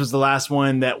Fades was the last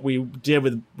one that we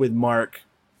did with Mark.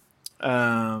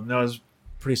 That was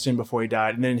pretty soon before he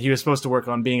died. And then he was supposed to work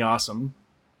on Being Awesome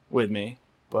with me.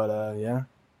 But, yeah.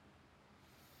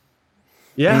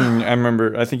 Yeah. I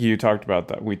remember. I think you talked about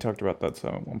that. We talked about that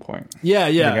at one point. Yeah.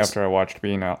 I think after I watched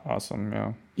Being Awesome.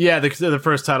 Yeah. Yeah. The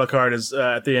first title card is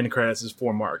at the end credits is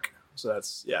for Mark. So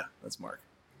that's Mark.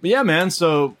 But yeah, man.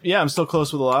 So yeah, I'm still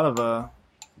close with a lot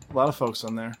of folks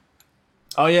on there.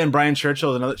 Oh yeah, and Brian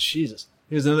Churchill, another Jesus.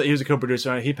 He was a co-producer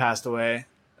on it. He passed away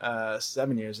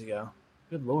 7 years ago.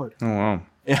 Good Lord. Oh wow.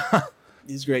 Yeah,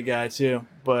 he's a great guy too.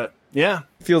 But yeah,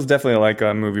 feels definitely like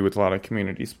a movie with a lot of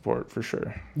community support for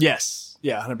sure. Yes,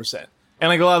 yeah, 100%. And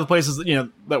like a lot of the places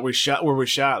that we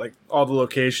shot, like all the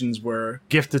locations were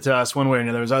gifted to us one way or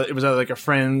another. It was either like a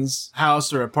friend's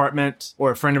house or apartment, or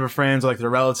a friend of a friend's, or like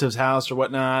their relative's house or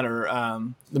whatnot.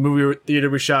 Or the movie theater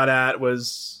we shot at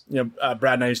was,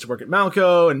 Brad and I used to work at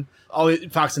Malco, and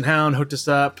Fox and Hound hooked us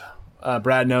up.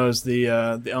 Brad knows the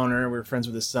owner. We were friends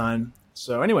with his son.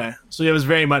 So anyway, it was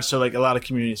very much so like a lot of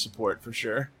community support for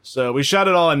sure. So we shot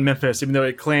it all in Memphis, even though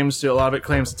a lot of it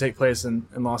claims to take place in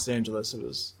Los Angeles. It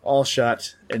was all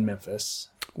shot in Memphis.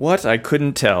 What? I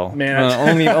couldn't tell. Man,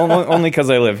 only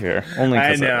because I live here.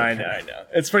 I know.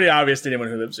 It's pretty obvious to anyone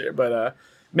who lives here, but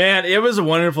man, it was a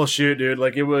wonderful shoot, dude.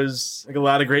 Like it was like a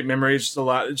lot of great memories,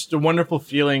 just a wonderful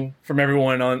feeling from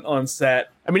everyone on set.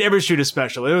 I mean, every shoot is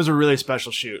special. It was a really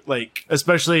special shoot, like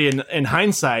especially in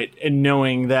hindsight, and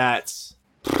knowing that.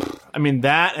 I mean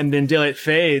that, and then Daylight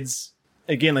Fades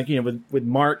again, like with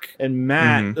Mark and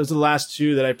Matt. Mm-hmm. Those are the last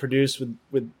two that I produced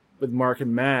with Mark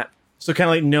and Matt. So kind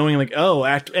of like knowing like,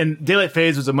 and Daylight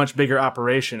Fades was a much bigger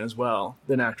operation as well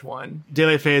than Act One.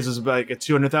 Daylight Fades was like a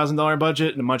 $200,000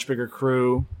 budget and a much bigger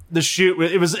crew. The shoot,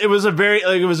 it was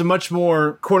a much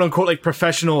more quote unquote like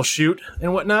professional shoot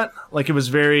and whatnot. Like it was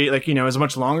very like, it was a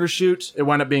much longer shoot. It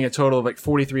wound up being a total of like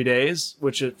 43 days,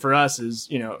 which for us is,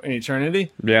 an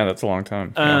eternity. Yeah, that's a long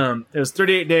time. Yeah. It was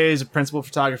 38 days of principal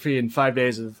photography and 5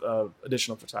 days of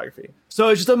additional photography. So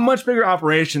it's just a much bigger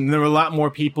operation. There were a lot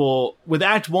more people. With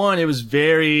Act One, it was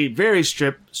very, very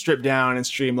stripped down and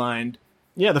streamlined.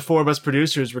 Yeah, the four of us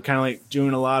producers were kind of like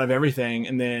doing a lot of everything.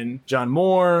 And then John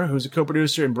Moore, who's a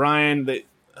co-producer, and Brian, that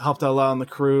helped out a lot on the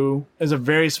crew. It was a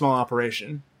very small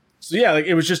operation. So yeah, like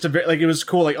it was just it was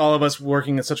cool, like all of us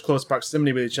working in such close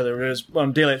proximity with each other. It was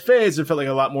on Daylight Fades, it felt like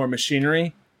a lot more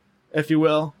machinery, if you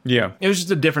will. Yeah. It was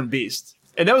just a different beast.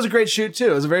 And that was a great shoot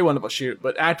too. It was a very wonderful shoot.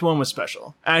 But Act One was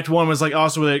special. Act One was like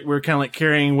also like we're kind of like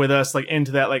carrying with us like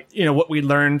into that like what we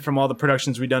learned from all the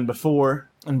productions we'd done before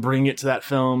and bring it to that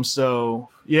film. So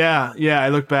yeah, I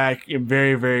look back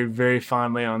very, very, very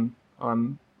fondly on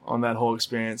that whole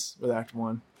experience with Act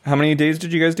One. How many days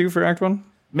did you guys do for Act One?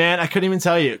 Man, I couldn't even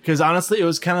tell you because honestly, it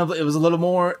was a little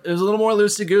more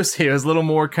loosey goosey. It was a little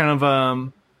more kind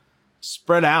of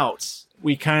spread out.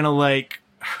 We kind of like.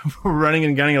 Running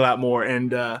and gunning a lot more,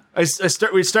 and we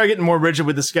started getting more rigid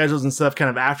with the schedules and stuff kind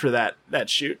of after that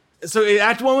shoot. So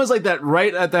Act One was like that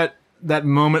right at that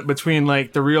moment between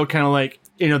like the real kind of like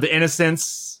the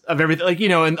innocence of everything, like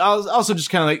and also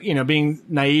just kind of like being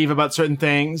naive about certain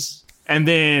things, and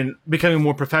then becoming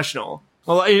more professional.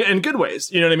 Well, in good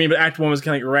ways, you know what I mean. But Act One was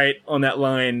kind of like right on that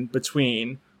line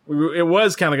between. It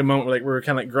was kind of like a moment where like we were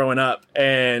kind of like growing up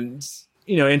and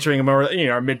entering a more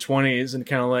our mid-20s and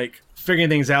kind of like figuring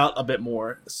things out a bit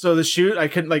more. So the shoot, I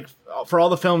couldn't like for all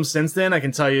the films since then, I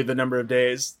can tell you the number of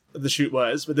days the shoot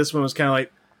was, but this one was kind of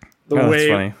like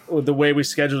the way we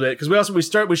scheduled it, because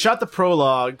we shot the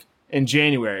prologue in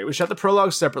January. We shot the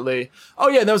prologue separately. Oh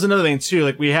yeah, that was another thing too.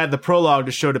 Like we had the prologue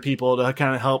to show to people to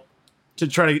kind of help to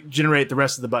try to generate the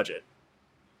rest of the budget.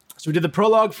 So we did the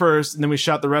prologue first, and then we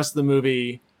shot the rest of the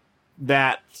movie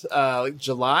that like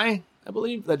July, I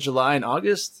believe, that July and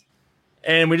August.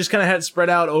 And we just kind of had it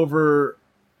spread out over,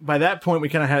 by that point, we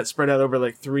kind of had it spread out over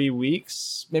like 3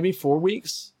 weeks, maybe 4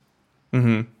 weeks.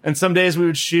 Mm-hmm. And some days we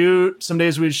would shoot,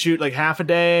 like half a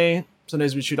day. Some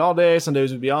days we'd shoot all day. Some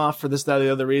days we'd be off for this, that, or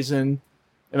the other reason.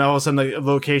 And all of a sudden, like, a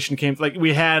location came, like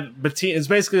we had Bettina, it's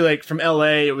basically like from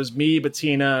LA, it was me,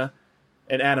 Bettina,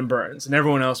 and Adam Burns, and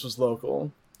everyone else was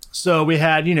local. So we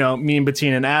had, me and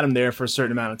Bettina and Adam there for a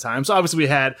certain amount of time. So obviously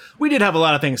we did have a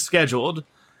lot of things scheduled.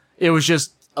 It was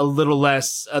just a little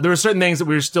less. There were certain things that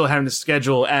we were still having to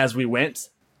schedule as we went,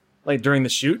 like during the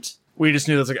shoot. We just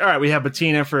knew that it's like, all right, we have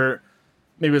Bettina for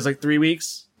maybe it was like 3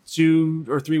 weeks, 2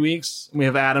 or 3 weeks. And we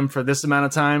have Adam for this amount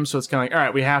of time. So it's kind of like, all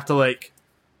right, we have to like,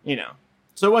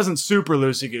 So it wasn't super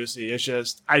loosey goosey. It's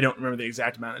just I don't remember the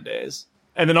exact amount of days.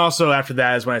 And then also after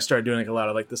that is when I started doing like a lot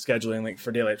of like the scheduling, like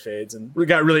for Daylight Fades, and we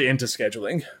got really into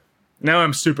scheduling. Now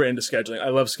I'm super into scheduling. I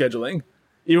love scheduling.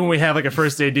 Even when we have like a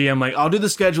first AD, I'm like, I'll do the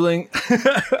scheduling.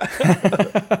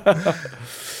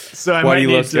 So why do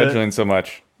you love scheduling so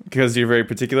much? Because you're very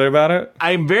particular about it?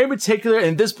 I'm very particular. And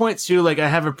at this point too, like I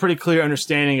have a pretty clear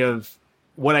understanding of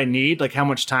what I need, like how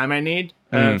much time I need.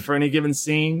 for any given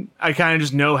scene. I kind of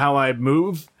just know how I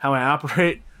move, how I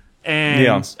operate,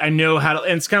 and I know how to.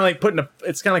 And it's kind of like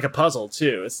it's kind of like a puzzle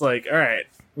too. It's like, all right,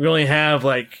 we only have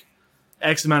like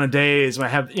X amount of days. I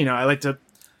have, I like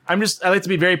to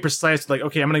be very precise. Like,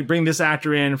 okay, I'm going to bring this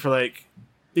actor in for like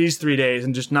these 3 days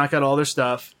and just knock out all their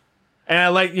stuff. And I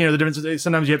like, the difference.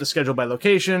 Sometimes you have to schedule by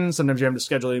location. Sometimes you have to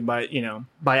schedule it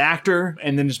by actor,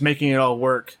 and then just making it all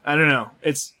work. I don't know.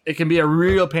 It can be a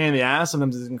real pain in the ass.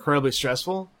 Sometimes it's incredibly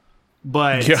stressful,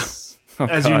 but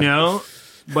as you know,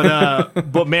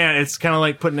 but man, it's kind of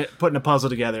like putting a puzzle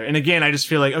together. And again, I just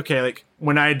feel like, okay, like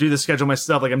when I do the schedule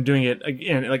myself, like I'm doing it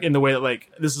again, like in the way that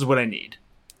like, this is what I need.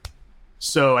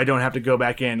 So I don't have to go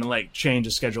back in and like change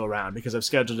the schedule around because I've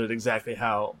scheduled it exactly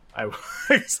how I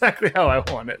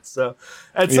want it. So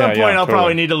at some point I'll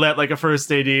probably need to let like a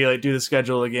first AD like do the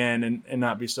schedule again and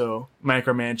not be so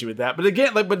micromanagey with that.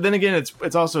 But then again, it's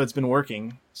been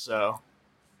working. So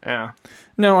yeah.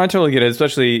 No, I totally get it.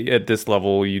 Especially at this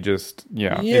level, you just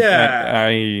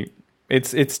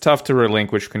it's tough to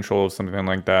relinquish control of something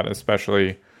like that,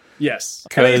 especially. Yes,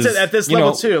 because at this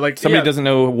level too, like somebody doesn't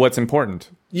know what's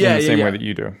important in the same way that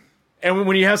you do. And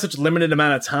when you have such a limited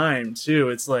amount of time too,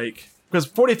 it's like, because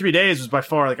 43 days was by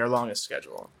far like our longest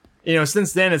schedule.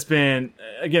 Since then it's been,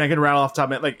 again, I could rattle off the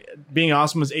top of it, like Being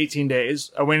Awesome was 18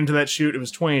 days. I went into that shoot, it was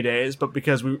 20 days, but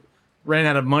because we ran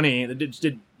out of money,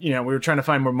 we were trying to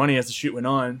find more money as the shoot went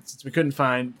on. Since we couldn't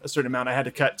find a certain amount, I had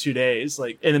to cut 2 days,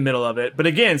 like in the middle of it. But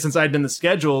again, since I'd done the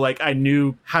schedule, like I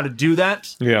knew how to do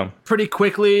that pretty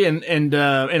quickly and in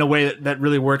a way that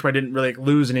really worked, where I didn't really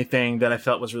lose anything that I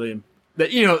felt was really,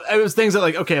 that, it was things that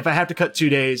like, okay, if I have to cut 2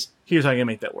 days, here's how I'm going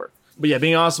to make that work. But yeah,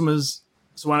 Being Awesome was,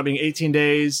 so wound up being 18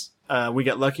 days. We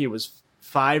Got Lucky, it was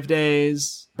 5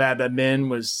 days. Bad Bad Men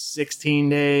was 16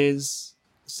 days.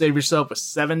 Save Yourself was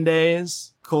 7 days.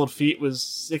 Cold Feet was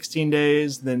 16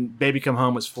 days. Then Baby Come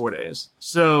Home was 4 days.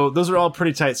 So those are all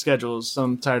pretty tight schedules.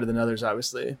 Some tighter than others,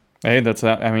 obviously. Hey, that's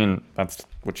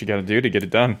what you got to do to get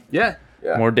it done. Yeah.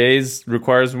 More days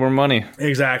requires more money.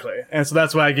 Exactly. And so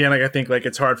that's why, again, like I think like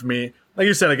it's hard for me, like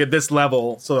you said, like at this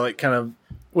level, so like kind of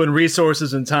when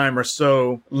resources and time are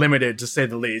so limited, to say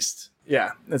the least.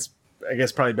 Yeah, it's, I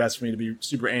guess, probably best for me to be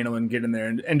super anal and get in there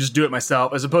and just do it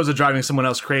myself, as opposed to driving someone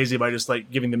else crazy by just like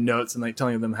giving them notes and like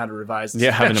telling them how to revise.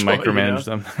 Having to micromanage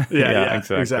them.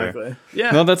 Exactly.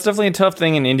 Yeah. No, that's definitely a tough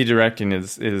thing in indie directing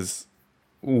is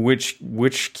which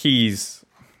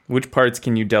parts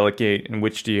can you delegate and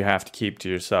which do you have to keep to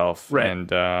yourself? Right.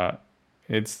 And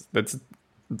it's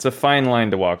a fine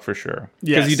line to walk for sure.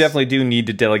 Yes. Because you definitely do need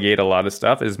to delegate a lot of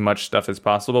stuff, as much stuff as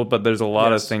possible. But there's a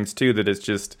lot of things too that it's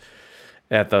just,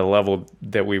 at the level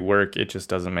that we work, it just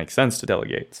doesn't make sense to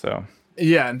delegate. So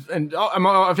yeah, and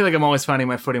I feel like I'm always finding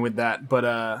my footing with that.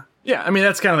 But yeah, I mean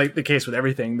that's kind of like the case with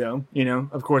everything, though.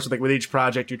 Of course, like with each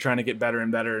project, you're trying to get better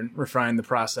and better and refine the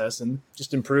process and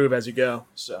just improve as you go.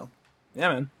 So yeah,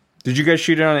 man. Did you guys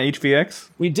shoot it on HVX?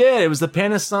 We did. It was the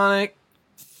Panasonic.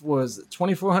 What was it,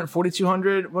 2400,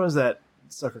 4200? What was that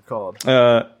sucker called?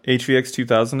 HVX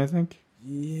 2000, I think.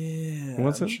 Yeah,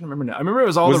 what's it? I should remember now. I remember it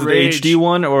was all the rage. Was it the HD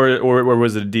one or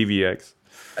was it a DVX?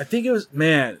 I think it was,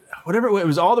 whatever. It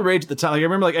was all the rage at the time. Like I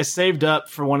remember, like I saved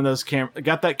up for one of those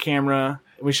got that camera.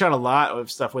 We shot a lot of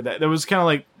stuff with that. That was kind of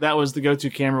like that was the go-to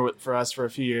camera for us for a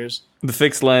few years. The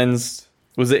fixed lens,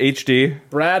 was it HD?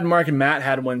 Brad, Mark, and Matt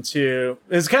had one too.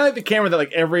 It's kind of like the camera that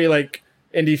like every like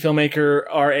indie filmmaker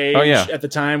our age at the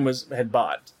time had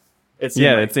bought. It's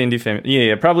indie famous.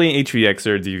 Yeah, probably HVX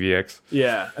or DVX.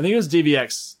 Yeah, I think it was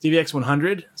DVX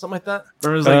 100, something like that.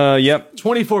 Or it was like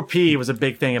 24p was a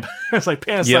big thing. It was like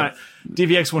Panasonic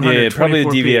DVX 100. Yeah, probably the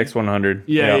DVX 100.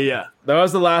 Yeah. That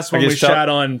was the last one we shot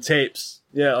on tapes.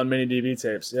 Yeah, on mini DV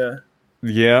tapes.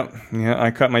 Yeah.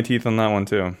 I cut my teeth on that one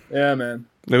too. Yeah, man.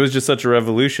 It was just such a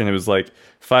revolution. It was like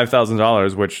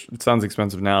 $5,000, which sounds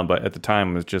expensive now, but at the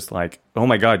time it was just like, oh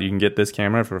my God, you can get this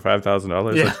camera for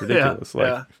 $5,000? That's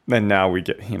ridiculous. Then now we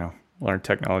get, our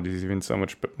technology is even so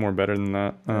much more better than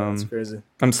that. That's crazy.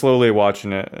 I'm slowly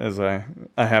watching it as I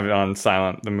have it on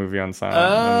silent, the movie on silent.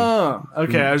 Oh,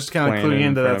 okay. I was just kind of cluing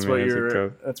into that's what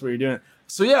you're doing.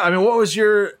 So yeah, I mean, what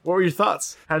were your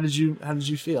thoughts? How did you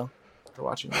feel after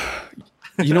watching it?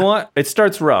 You know what? It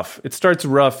starts rough. It starts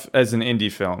rough as an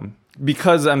indie film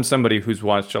because I'm somebody who's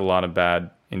watched a lot of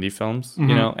bad indie films,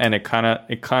 and it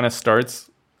kind of starts.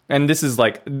 And this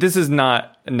is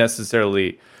not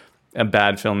necessarily a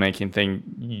bad filmmaking thing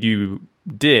you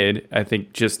did. I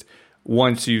think just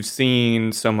once you've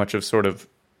seen so much of sort of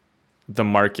the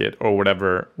market or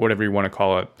whatever you want to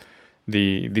call it,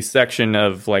 the section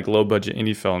of like low budget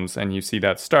indie films, and you see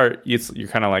that start, you're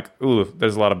kind of like, ooh,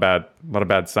 there's a lot of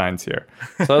bad signs here.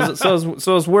 So I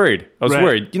was worried. I was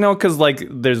worried, because like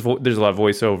there's a lot of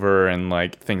voiceover and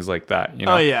like things like that.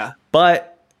 Oh yeah.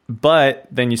 But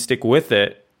then you stick with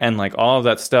it, and like all of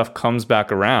that stuff comes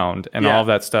back around, and all of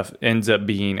that stuff ends up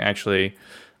being actually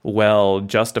well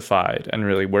justified and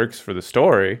really works for the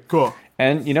story. Cool.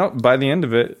 And by the end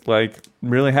of it, like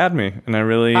really had me, and I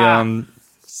really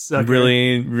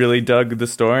really dug the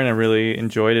story, and I really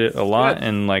enjoyed it a lot. Good.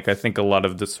 And like I think a lot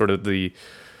of the sort of the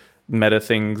meta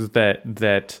things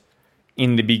that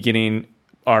in the beginning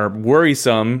are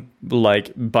worrisome,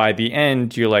 like by the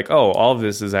end you're like, oh, all of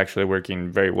this is actually working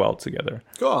very well together.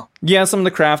 Cool. Yeah, some of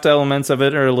the craft elements of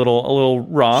it are a little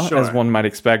raw, as one might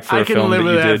expect for a film that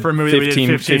you did for a movie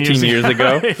 15 years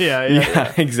ago.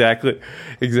 yeah, exactly.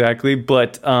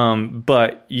 But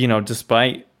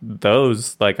despite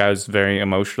those, like I was very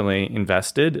emotionally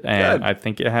invested, and Good. I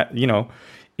think it had,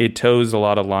 it toes a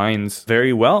lot of lines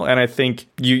very well. And I think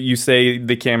you say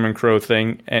the Cameron Crowe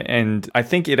thing, and I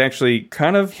think it actually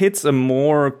kind of hits a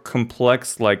more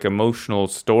complex, like emotional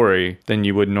story than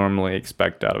you would normally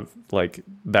expect out of like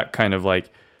that kind of like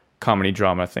comedy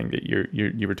drama thing that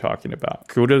you were talking about.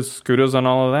 Kudos on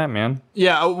all of that, man.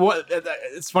 Yeah,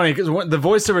 it's funny because the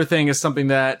voiceover thing is something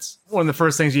that one of the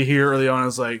first things you hear early on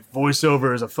is like,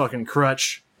 voiceover is a fucking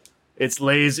crutch. It's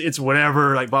lazy, it's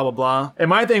whatever, like blah, blah, blah. And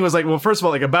my thing was like, well, first of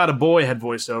all, like About a Boy had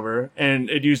voiceover, and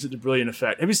it used it to brilliant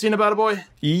effect. Have you seen About a Boy?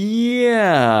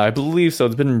 Yeah, I believe so.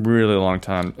 It's been a really long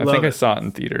time. I think I saw it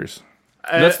in theaters.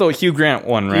 That's the Hugh Grant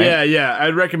one, right? Yeah.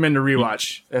 I'd recommend a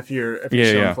rewatch if you're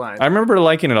so inclined. I remember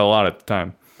liking it a lot at the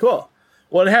time. Cool.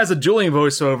 Well, it has a dueling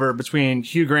voiceover between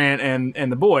Hugh Grant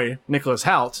and the boy, Nicholas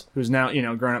Hoult, who's now,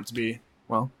 grown up to be,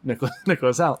 well,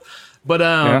 Nicholas Hoult. But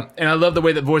and I love the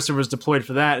way that voiceover is deployed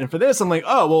for that. And for this, I'm like,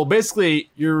 oh, well,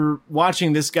 basically you're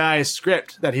watching this guy's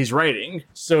script that he's writing,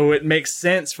 so it makes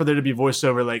sense for there to be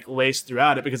voiceover like laced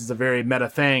throughout it, because it's a very meta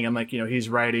thing. And like, he's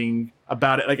writing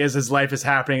about it like as his life is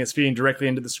happening, it's feeding directly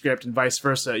into the script and vice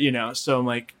versa. So I'm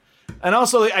like, and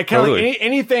also like, I kind of like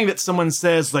anything that someone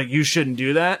says like you shouldn't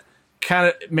do that kind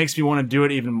of makes me want to do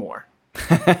it even more.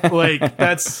 Like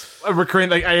that's a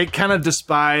recurring. Like I kind of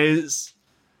despise.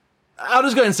 I'll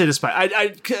just go ahead and say despite.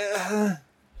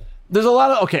 There's a lot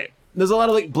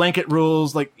of like blanket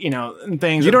rules, like and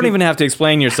things. You don't even have to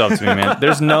explain yourself to me, man.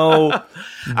 There's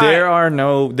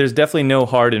definitely no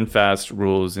hard and fast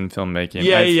rules in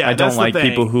filmmaking. I don't like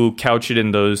people who couch it in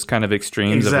those kind of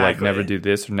extremes of like never do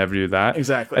this or never do that.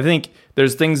 Exactly. I think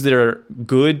there's things that are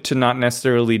good to not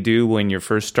necessarily do when you're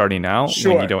first starting out,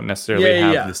 when you don't necessarily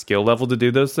have the skill level to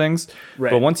do those things.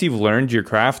 Right. But once you've learned your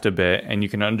craft a bit and you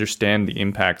can understand the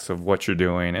impacts of what you're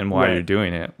doing and why you're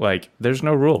doing it, like there's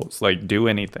no rules. Like do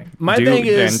anything. My thing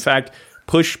is, in fact,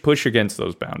 push against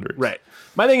those boundaries. Right.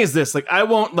 My thing is this: like I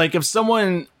won't like if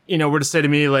someone were to say to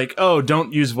me like, "Oh,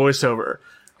 don't use voiceover."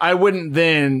 I wouldn't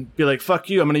then be like, "Fuck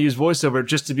you! I'm going to use voiceover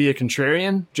just to be a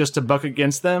contrarian, just to buck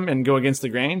against them and go against the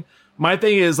grain." My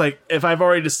thing is like, if I've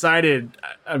already decided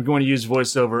I'm going to use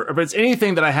voiceover, or if it's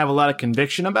anything that I have a lot of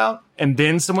conviction about, and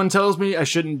then someone tells me I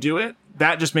shouldn't do it,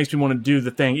 that just makes me want to do the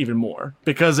thing even more,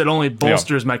 because it only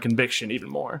bolsters my conviction even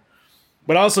more.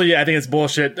 But also, I think it's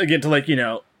bullshit again to like,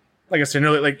 like I said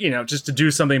earlier, like, just to do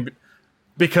something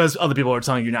because other people are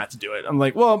telling you not to do it. I'm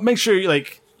like, well, make sure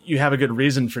you have a good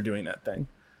reason for doing that thing.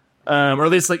 Or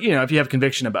at least like, if you have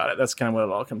conviction about it, that's kind of what it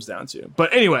all comes down to.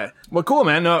 But anyway, well, cool,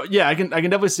 man. No, I can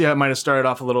definitely see how it might have started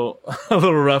off a little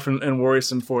rough and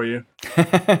worrisome for you.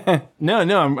 No,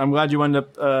 I'm glad you wound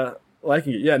up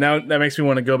liking it. Yeah, now that makes me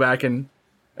want to go back and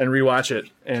rewatch it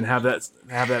and have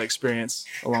that experience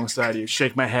alongside you.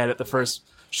 Shake my head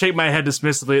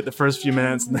dismissively at the first few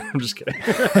minutes, and then I'm just kidding.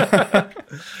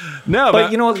 No,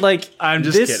 but like I'm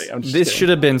just kidding. This should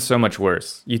have been so much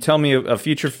worse. You tell me a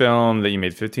feature film that you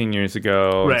made 15 years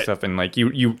ago and stuff, and like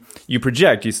you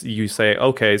project, you say,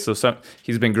 okay, so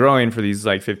he's been growing for these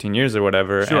like 15 years or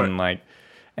whatever, and like.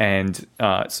 And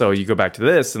so you go back to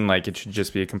this, and like it should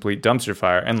just be a complete dumpster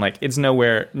fire, and like it's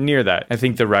nowhere near that. I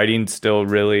think the writing still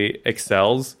really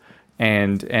excels,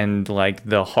 and like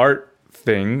the heart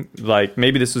thing, like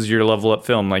maybe this was your level up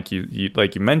film, like you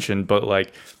mentioned, but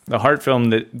like the heart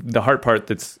part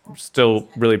that's still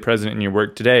really present in your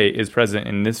work today is present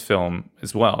in this film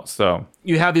as well. So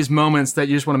you have these moments that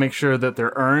you just want to make sure that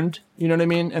they're earned, you know what I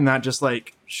mean, and not just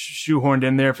like shoehorned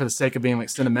in there for the sake of being like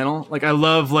sentimental. Like I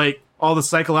love like all the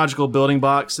psychological building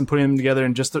blocks and putting them together,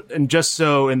 and just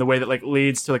so in the way that like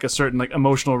leads to like a certain like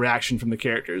emotional reaction from the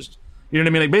characters. You know what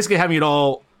I mean? Like basically having it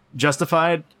all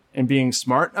justified and being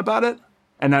smart about it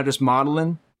and not just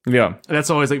modeling. Yeah. That's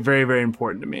always like very, very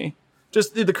important to me.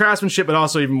 just the craftsmanship, but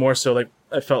also even more so, like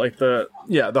I felt like the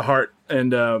heart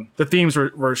and the themes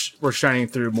were shining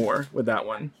through more with that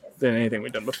one than anything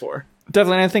we've done before.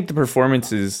 Definitely, I think the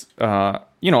performances, not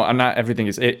everything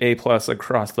is A plus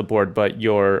across the board, but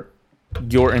your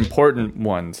important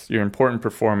ones, your important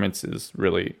performances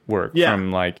really work. Yeah.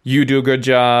 From like, you do a good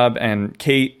job, and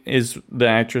Kate is the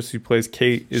actress who plays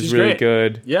Kate is She's really great.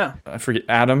 good. Yeah. I forget,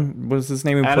 Adam was his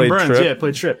name, who Adam played Burns, Trip. yeah,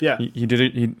 played Trip, yeah. He did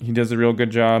it. He does a real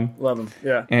good job. Love him,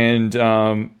 yeah. And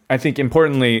I think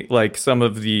importantly, like some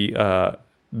of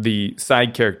the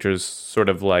side characters sort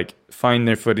of like find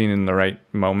their footing in the right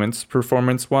moments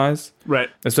performance-wise. Right.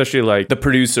 Especially like the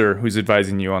producer who's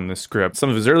advising you on the script. Some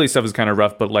of his early stuff is kind of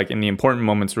rough, but like in the important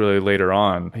moments really later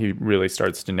on, he really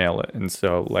starts to nail it. And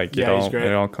so like it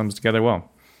all comes together well.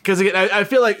 Because again, I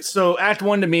feel like, so Act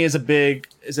 1 to me is a big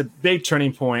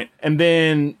turning point. And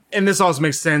this also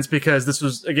makes sense because this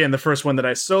was, again, the first one that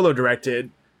I solo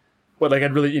directed. But like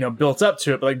I'd really, built up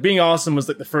to it. But like Being Awesome was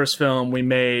like the first film we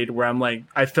made where I'm like,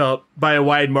 I felt by a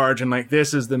wide margin like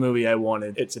this is the movie I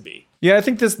wanted it to be. Yeah, I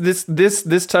think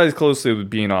this ties closely with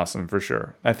Being Awesome for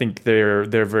sure. I think they're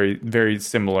very, very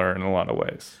similar in a lot of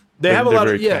ways. They have a lot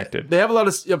of connected. They have a lot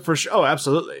of for sure. Oh,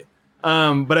 absolutely.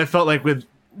 But I felt like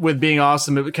with Being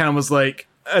Awesome, it kind of was like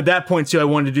at that point too. I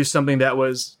wanted to do something that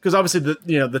was, because obviously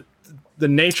the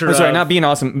nature. Oh, sorry, not Being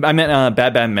Awesome. I meant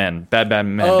Bad Bad Men. Bad Bad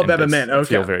Men. Oh, Bad Bad Men. Okay.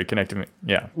 Feel very connected to me.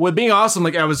 Yeah. With Being Awesome,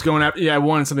 like I was going after. Yeah, I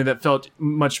wanted something that felt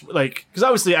much like, because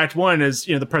obviously Act 1 is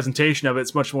the presentation of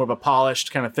it's much more of a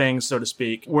polished kind of thing, so to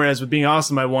speak. Whereas with Being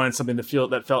Awesome, I wanted something to feel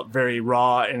that felt very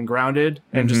raw and grounded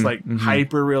and just like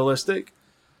hyper realistic.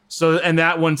 So, and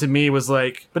that one to me was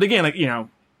like, but again, like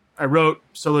I wrote,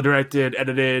 solo directed,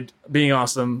 edited Being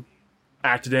Awesome,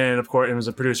 acted in it, of course, and was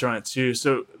a producer on it too.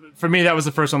 So for me, that was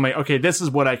the first one. I'm like, okay, this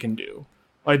is what I can do.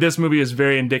 Like this movie is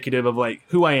very indicative of like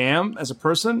who I am as a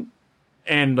person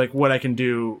and like what I can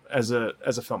do as a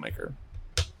filmmaker.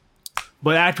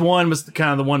 But Act 1 was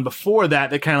kind of the one before that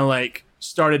kind of like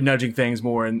started nudging things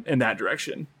more in that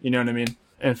direction. You know what I mean?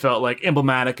 And felt like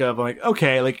emblematic of like,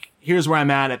 okay, like here's where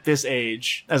I'm at this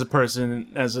age as a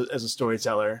person, as a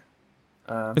storyteller.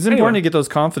 It's important to get those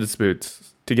confidence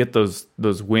boots, to get those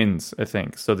wins, I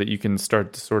think, so that you can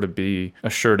start to sort of be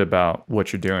assured about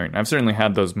what you're doing. I've certainly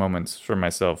had those moments for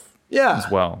myself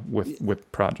as well with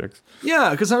projects. Yeah,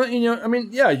 because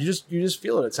you just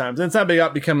feel it at times. And it's not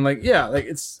about becoming like,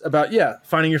 it's about,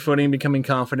 finding your footing, becoming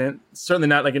confident. It's certainly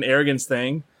not like an arrogance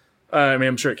thing. I mean,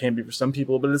 I'm sure it can be for some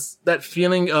people, but it's that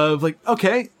feeling of like,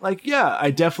 okay, like, yeah,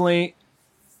 I definitely,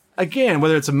 again,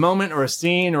 whether it's a moment or a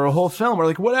scene or a whole film or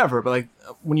like whatever, but like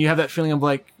when you have that feeling of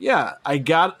like, yeah, I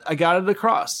got it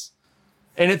across.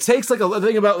 And it takes like the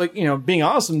thing about like, Being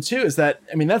Awesome too is that,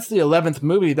 I mean, that's the 11th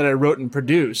movie that I wrote and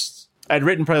produced. I'd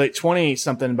written probably like 20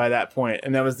 something by that point,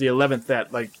 and that was the 11th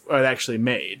that like I'd actually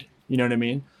made. You know what I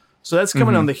mean? So that's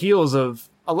coming on the heels of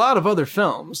a lot of other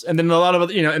films, and then a lot of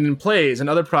other, and then plays and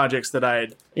other projects that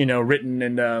I'd, written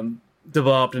and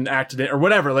developed and acted in or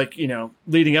whatever, like,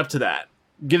 leading up to that.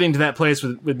 Getting to that place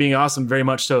with Being Awesome very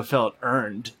much so felt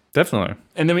earned. Definitely.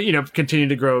 And then, continued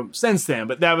to grow since then.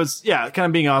 But that was, kind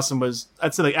of Being Awesome was,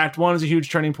 I'd say like Act 1 was a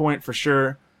huge turning point for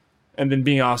sure. And then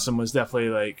Being Awesome was definitely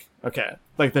like, okay,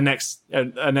 like the next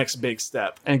big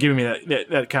step and giving me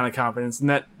that kind of confidence and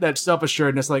that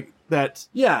self-assuredness, like that,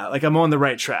 like I'm on the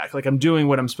right track. Like I'm doing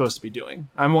what I'm supposed to be doing.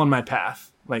 I'm on my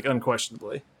path, like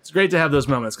unquestionably. It's great to have those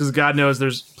moments because God knows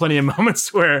there's plenty of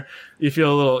moments where you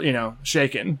feel a little,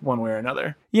 shaken one way or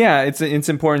another. Yeah, it's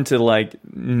important to like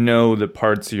know the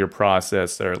parts of your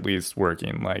process are at least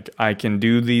working. Like I can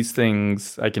do these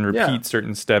things, I can repeat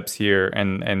certain steps here,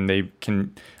 and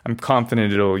I'm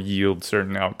confident it'll yield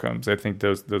certain outcomes. I think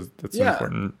that's an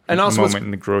important and also moment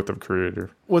in the growth of creator.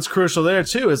 What's crucial there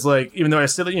too is like, even though I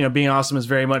said that, Being Awesome is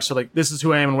very much so like this is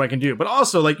who I am and what I can do, but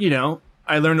also like,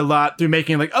 I learned a lot through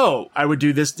making like, oh, I would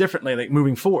do this differently, like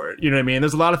moving forward. You know what I mean?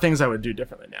 There's a lot of things I would do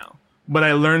differently now. But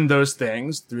I learned those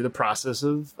things through the process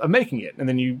of making it. And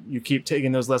then you keep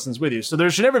taking those lessons with you. So there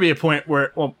should never be a point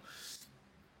where, well,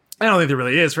 I don't think there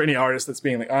really is for any artist that's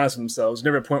being like honest with themselves. There's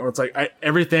never a point where it's like,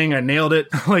 everything, I nailed it.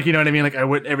 Like, you know what I mean? Like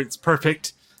it's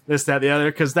perfect, this, that, the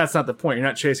other. Because that's not the point. You're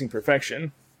not chasing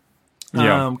perfection.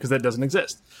 Because that doesn't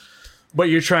exist. But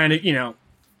you're trying to,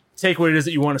 take what it is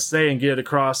that you want to say and get it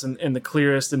across in the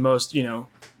clearest and most,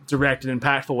 direct and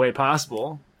impactful way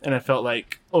possible. And I felt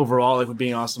like overall, like with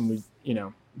Being Awesome, we,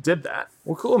 did that.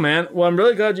 Well, cool, man. Well, I'm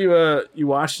really glad you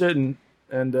watched it and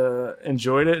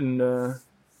enjoyed it. And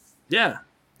yeah.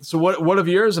 So what of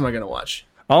yours am I going to watch?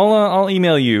 I'll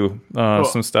email you cool.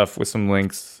 some stuff with some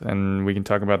links and we can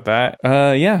talk about that.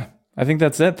 Yeah. I think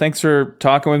that's it. Thanks for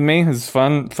talking with me. It was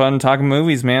fun talking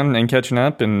movies, man, and catching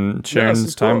up and sharing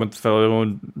this time with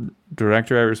fellow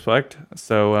director I respect.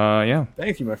 So, yeah.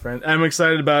 Thank you, my friend. I'm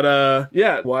excited about,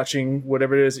 watching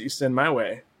whatever it is that you send my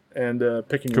way and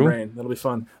picking your brain. That'll be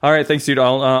fun. All right, thanks, dude.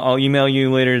 I'll email you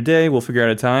later today. We'll figure out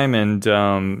a time, and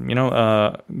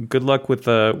good luck with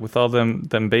all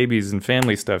them babies and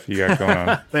family stuff you got going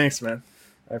on. Thanks, man.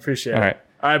 I appreciate it.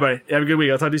 All right, buddy. Have a good week.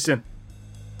 I'll talk to you soon.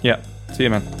 Yeah. See you,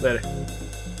 man. Later.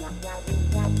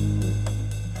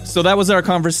 So that was our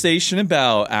conversation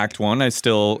about Act 1. I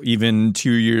still, even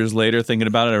 2 years later, thinking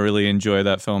about it, I really enjoy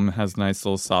that film. It has a nice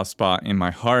little soft spot in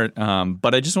my heart.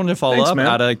 But I just wanted to follow up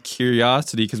out of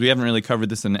curiosity, because we haven't really covered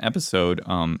this in an episode.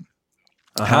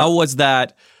 How was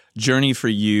that journey for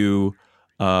you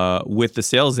with the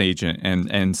sales agent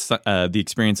and the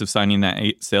experience of signing that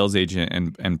sales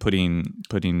agent and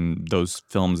putting those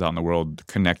films out in the world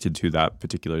connected to that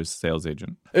particular sales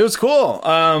agent? It was cool.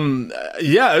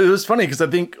 It was funny because I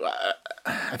think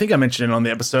I mentioned it on the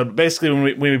episode. Basically,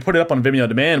 when we put it up on Vimeo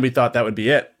Demand, we thought that would be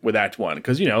it with Act 1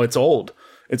 because, it's old.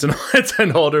 It's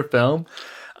an older film.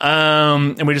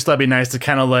 And we just thought it'd be nice to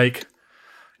kind of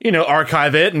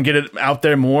archive it and get it out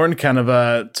there more and kind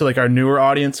of to our newer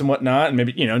audience and whatnot, and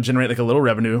maybe generate a little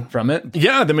revenue from it.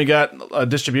 Yeah, then we got a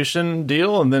distribution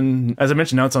deal, and then as I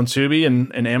mentioned, now it's on Tubi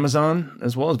and Amazon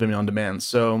as well as Vimeo on Demand.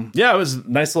 So yeah, it was a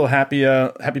nice little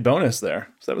happy bonus there.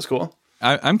 So that was cool.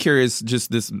 I'm curious,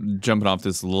 just jumping off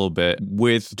this a little bit,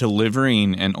 with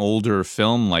delivering an older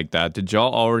film like that, did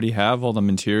y'all already have all the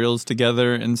materials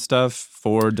together and stuff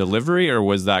for delivery, or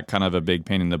was that kind of a big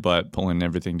pain in the butt pulling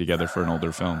everything together for an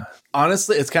older film?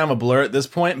 Honestly, it's kind of a blur at this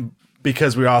point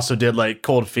because we also did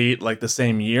Cold Feet the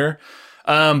same year.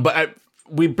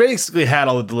 We basically had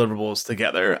all the deliverables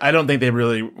together. I don't think they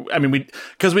really,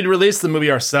 because we'd released the movie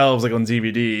ourselves on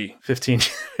DVD 15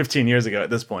 years ago at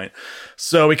this point.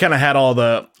 So we kind of had all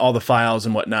the files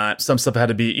and whatnot. Some stuff had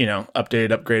to be,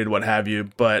 updated, upgraded, what have you.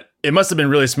 But it must have been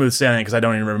really smooth sailing because I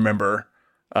don't even remember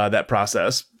that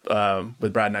process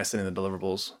with Brad and I sending the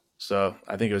deliverables. So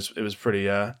I think it was pretty,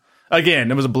 again,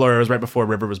 it was a blur. It was right before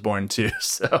River was born too.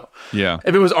 So yeah,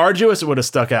 if it was arduous, it would have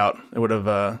stuck out. It would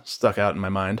have stuck out in my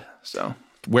mind. So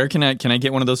where can I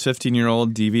get one of those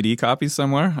 15-year-old DVD copies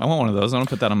somewhere? I want one of those. I want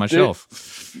to put that on my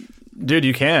shelf. Dude,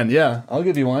 you can. Yeah, I'll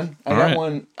give you one. I got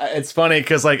one. It's funny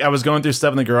because I was going through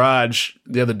stuff in the garage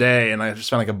the other day, and I just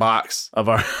found a box of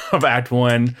of Act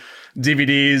 1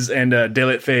 DVDs and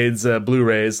Daylight Fades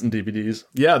Blu-rays and DVDs.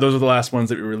 Yeah, those are the last ones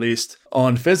that we released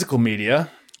on physical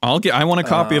media. I want a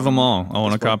copy of them all. I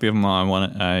want a copy of them all.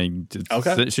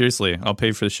 Okay. Seriously, I'll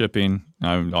pay for the shipping.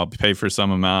 I'll pay for some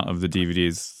amount of the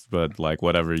DVDs, but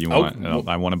whatever you want.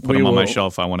 I want to put them on my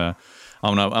shelf. I want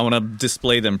to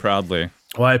display them proudly.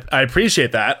 Well, I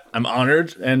appreciate that. I'm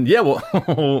honored, and yeah, we'll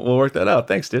work that out.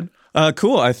 Thanks, dude.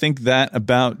 Cool. I think that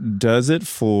about does it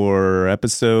for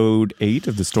episode 8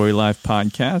 of the Story Life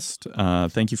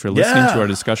podcast. Thank you for listening to our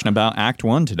discussion about Act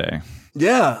 1 today.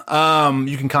 Yeah.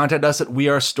 You can contact us at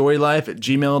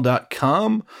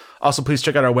wearestorylife@gmail.com. Also, please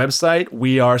check out our website,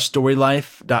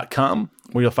 wearestorylife.com,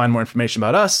 where you'll find more information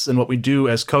about us and what we do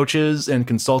as coaches and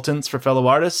consultants for fellow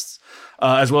artists,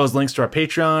 as well as links to our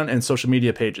Patreon and social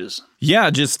media pages.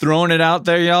 Yeah, just throwing it out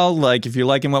there, y'all. If you're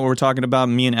liking what we're talking about,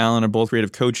 me and Alan are both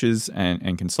creative coaches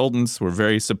and consultants. We're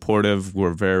very supportive.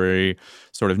 We're very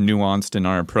sort of nuanced in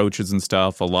our approaches and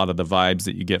stuff. A lot of the vibes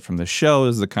that you get from the show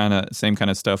is the same kind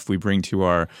of stuff we bring to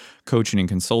our coaching and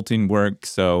consulting work.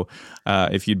 So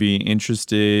if you'd be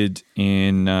interested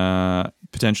in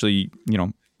potentially,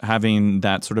 having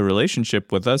that sort of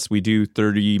relationship with us, we do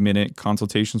 30-minute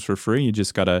consultations for free. You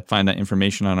just got to find that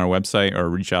information on our website or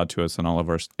reach out to us on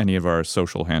any of our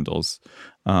social handles,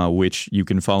 which you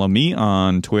can follow me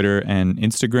on Twitter and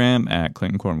Instagram at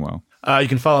Clinton Cornwell. You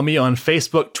can follow me on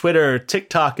Facebook, Twitter,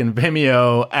 TikTok, and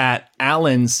Vimeo at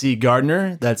Alan C.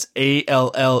 Gardner. That's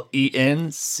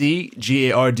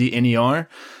ALLENCGARDNER.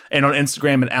 And on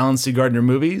Instagram at Alan C. Gardner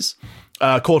Movies.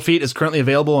 Cold Feet is currently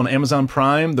available on Amazon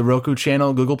Prime, the Roku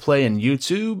channel, Google Play, and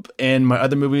YouTube. And my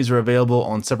other movies are available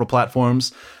on several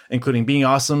platforms, including Being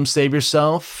Awesome, Save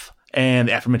Yourself, and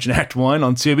the aforementioned Act 1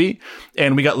 on Tubi.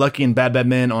 And We Got Lucky and Bad Bad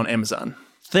Men on Amazon.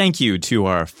 Thank you to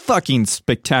our fucking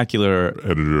spectacular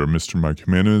editor, Mr. Mike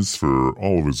Jimenez, for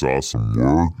all of his awesome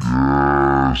work.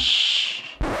 Yes.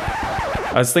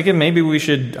 I was thinking maybe we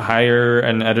should hire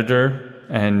an editor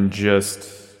and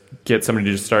just get somebody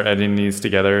to just start editing these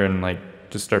together and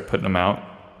just start putting them out.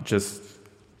 Just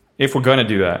if we're going to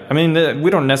do that. I mean, we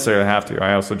don't necessarily have to.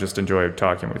 I also just enjoy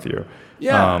talking with you.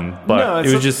 Yeah. But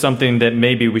it was just something that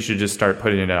maybe we should just start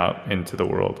putting it out into the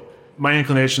world. My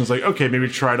inclination is okay, maybe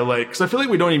try to because I feel like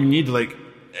we don't even need to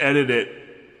edit it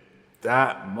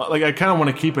that much. Like, I kind of want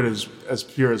to keep it as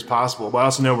pure as possible, but I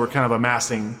also know we're kind of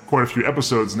amassing quite a few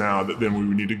episodes now that then we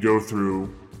would need to go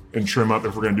through and trim up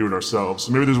if we're going to do it ourselves.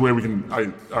 So maybe there's a way we can,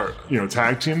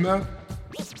 tag team that.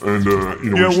 And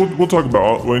we'll talk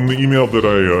about in the email that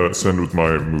I send with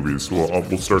my movies.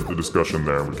 We'll start the discussion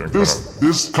there. We can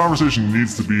this conversation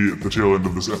needs to be at the tail end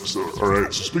of this episode. All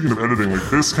right. So speaking of editing, like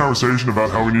this conversation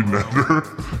about how we need an editor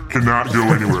cannot go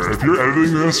anywhere. If you're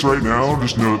editing this right now,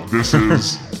 just know that this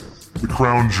is the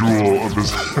crown jewel of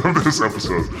this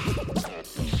episode.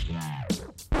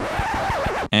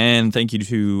 And thank you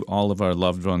to all of our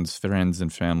loved ones, friends,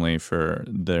 and family for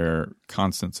their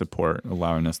constant support,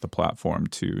 allowing us the platform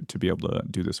to be able to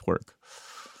do this work.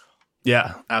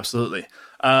 Yeah, absolutely.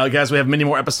 Guys, we have many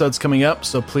more episodes coming up,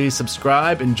 so please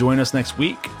subscribe and join us next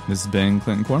week. This has been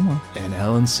Clinton Cornwell. And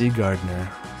Ellen C. Gardner.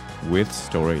 With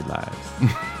Story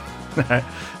Live.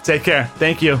 Take care.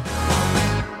 Thank you.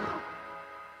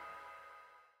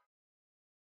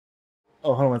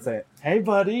 Oh, hold on one second. Hey,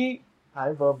 buddy.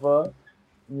 Hi, Bubba.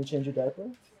 Can you change your diaper?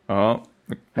 Oh,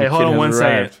 hey, hold on one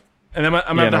second. And then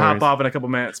I'm gonna have to hop worries. off in a couple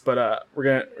minutes, but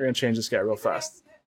we're gonna change this guy real fast.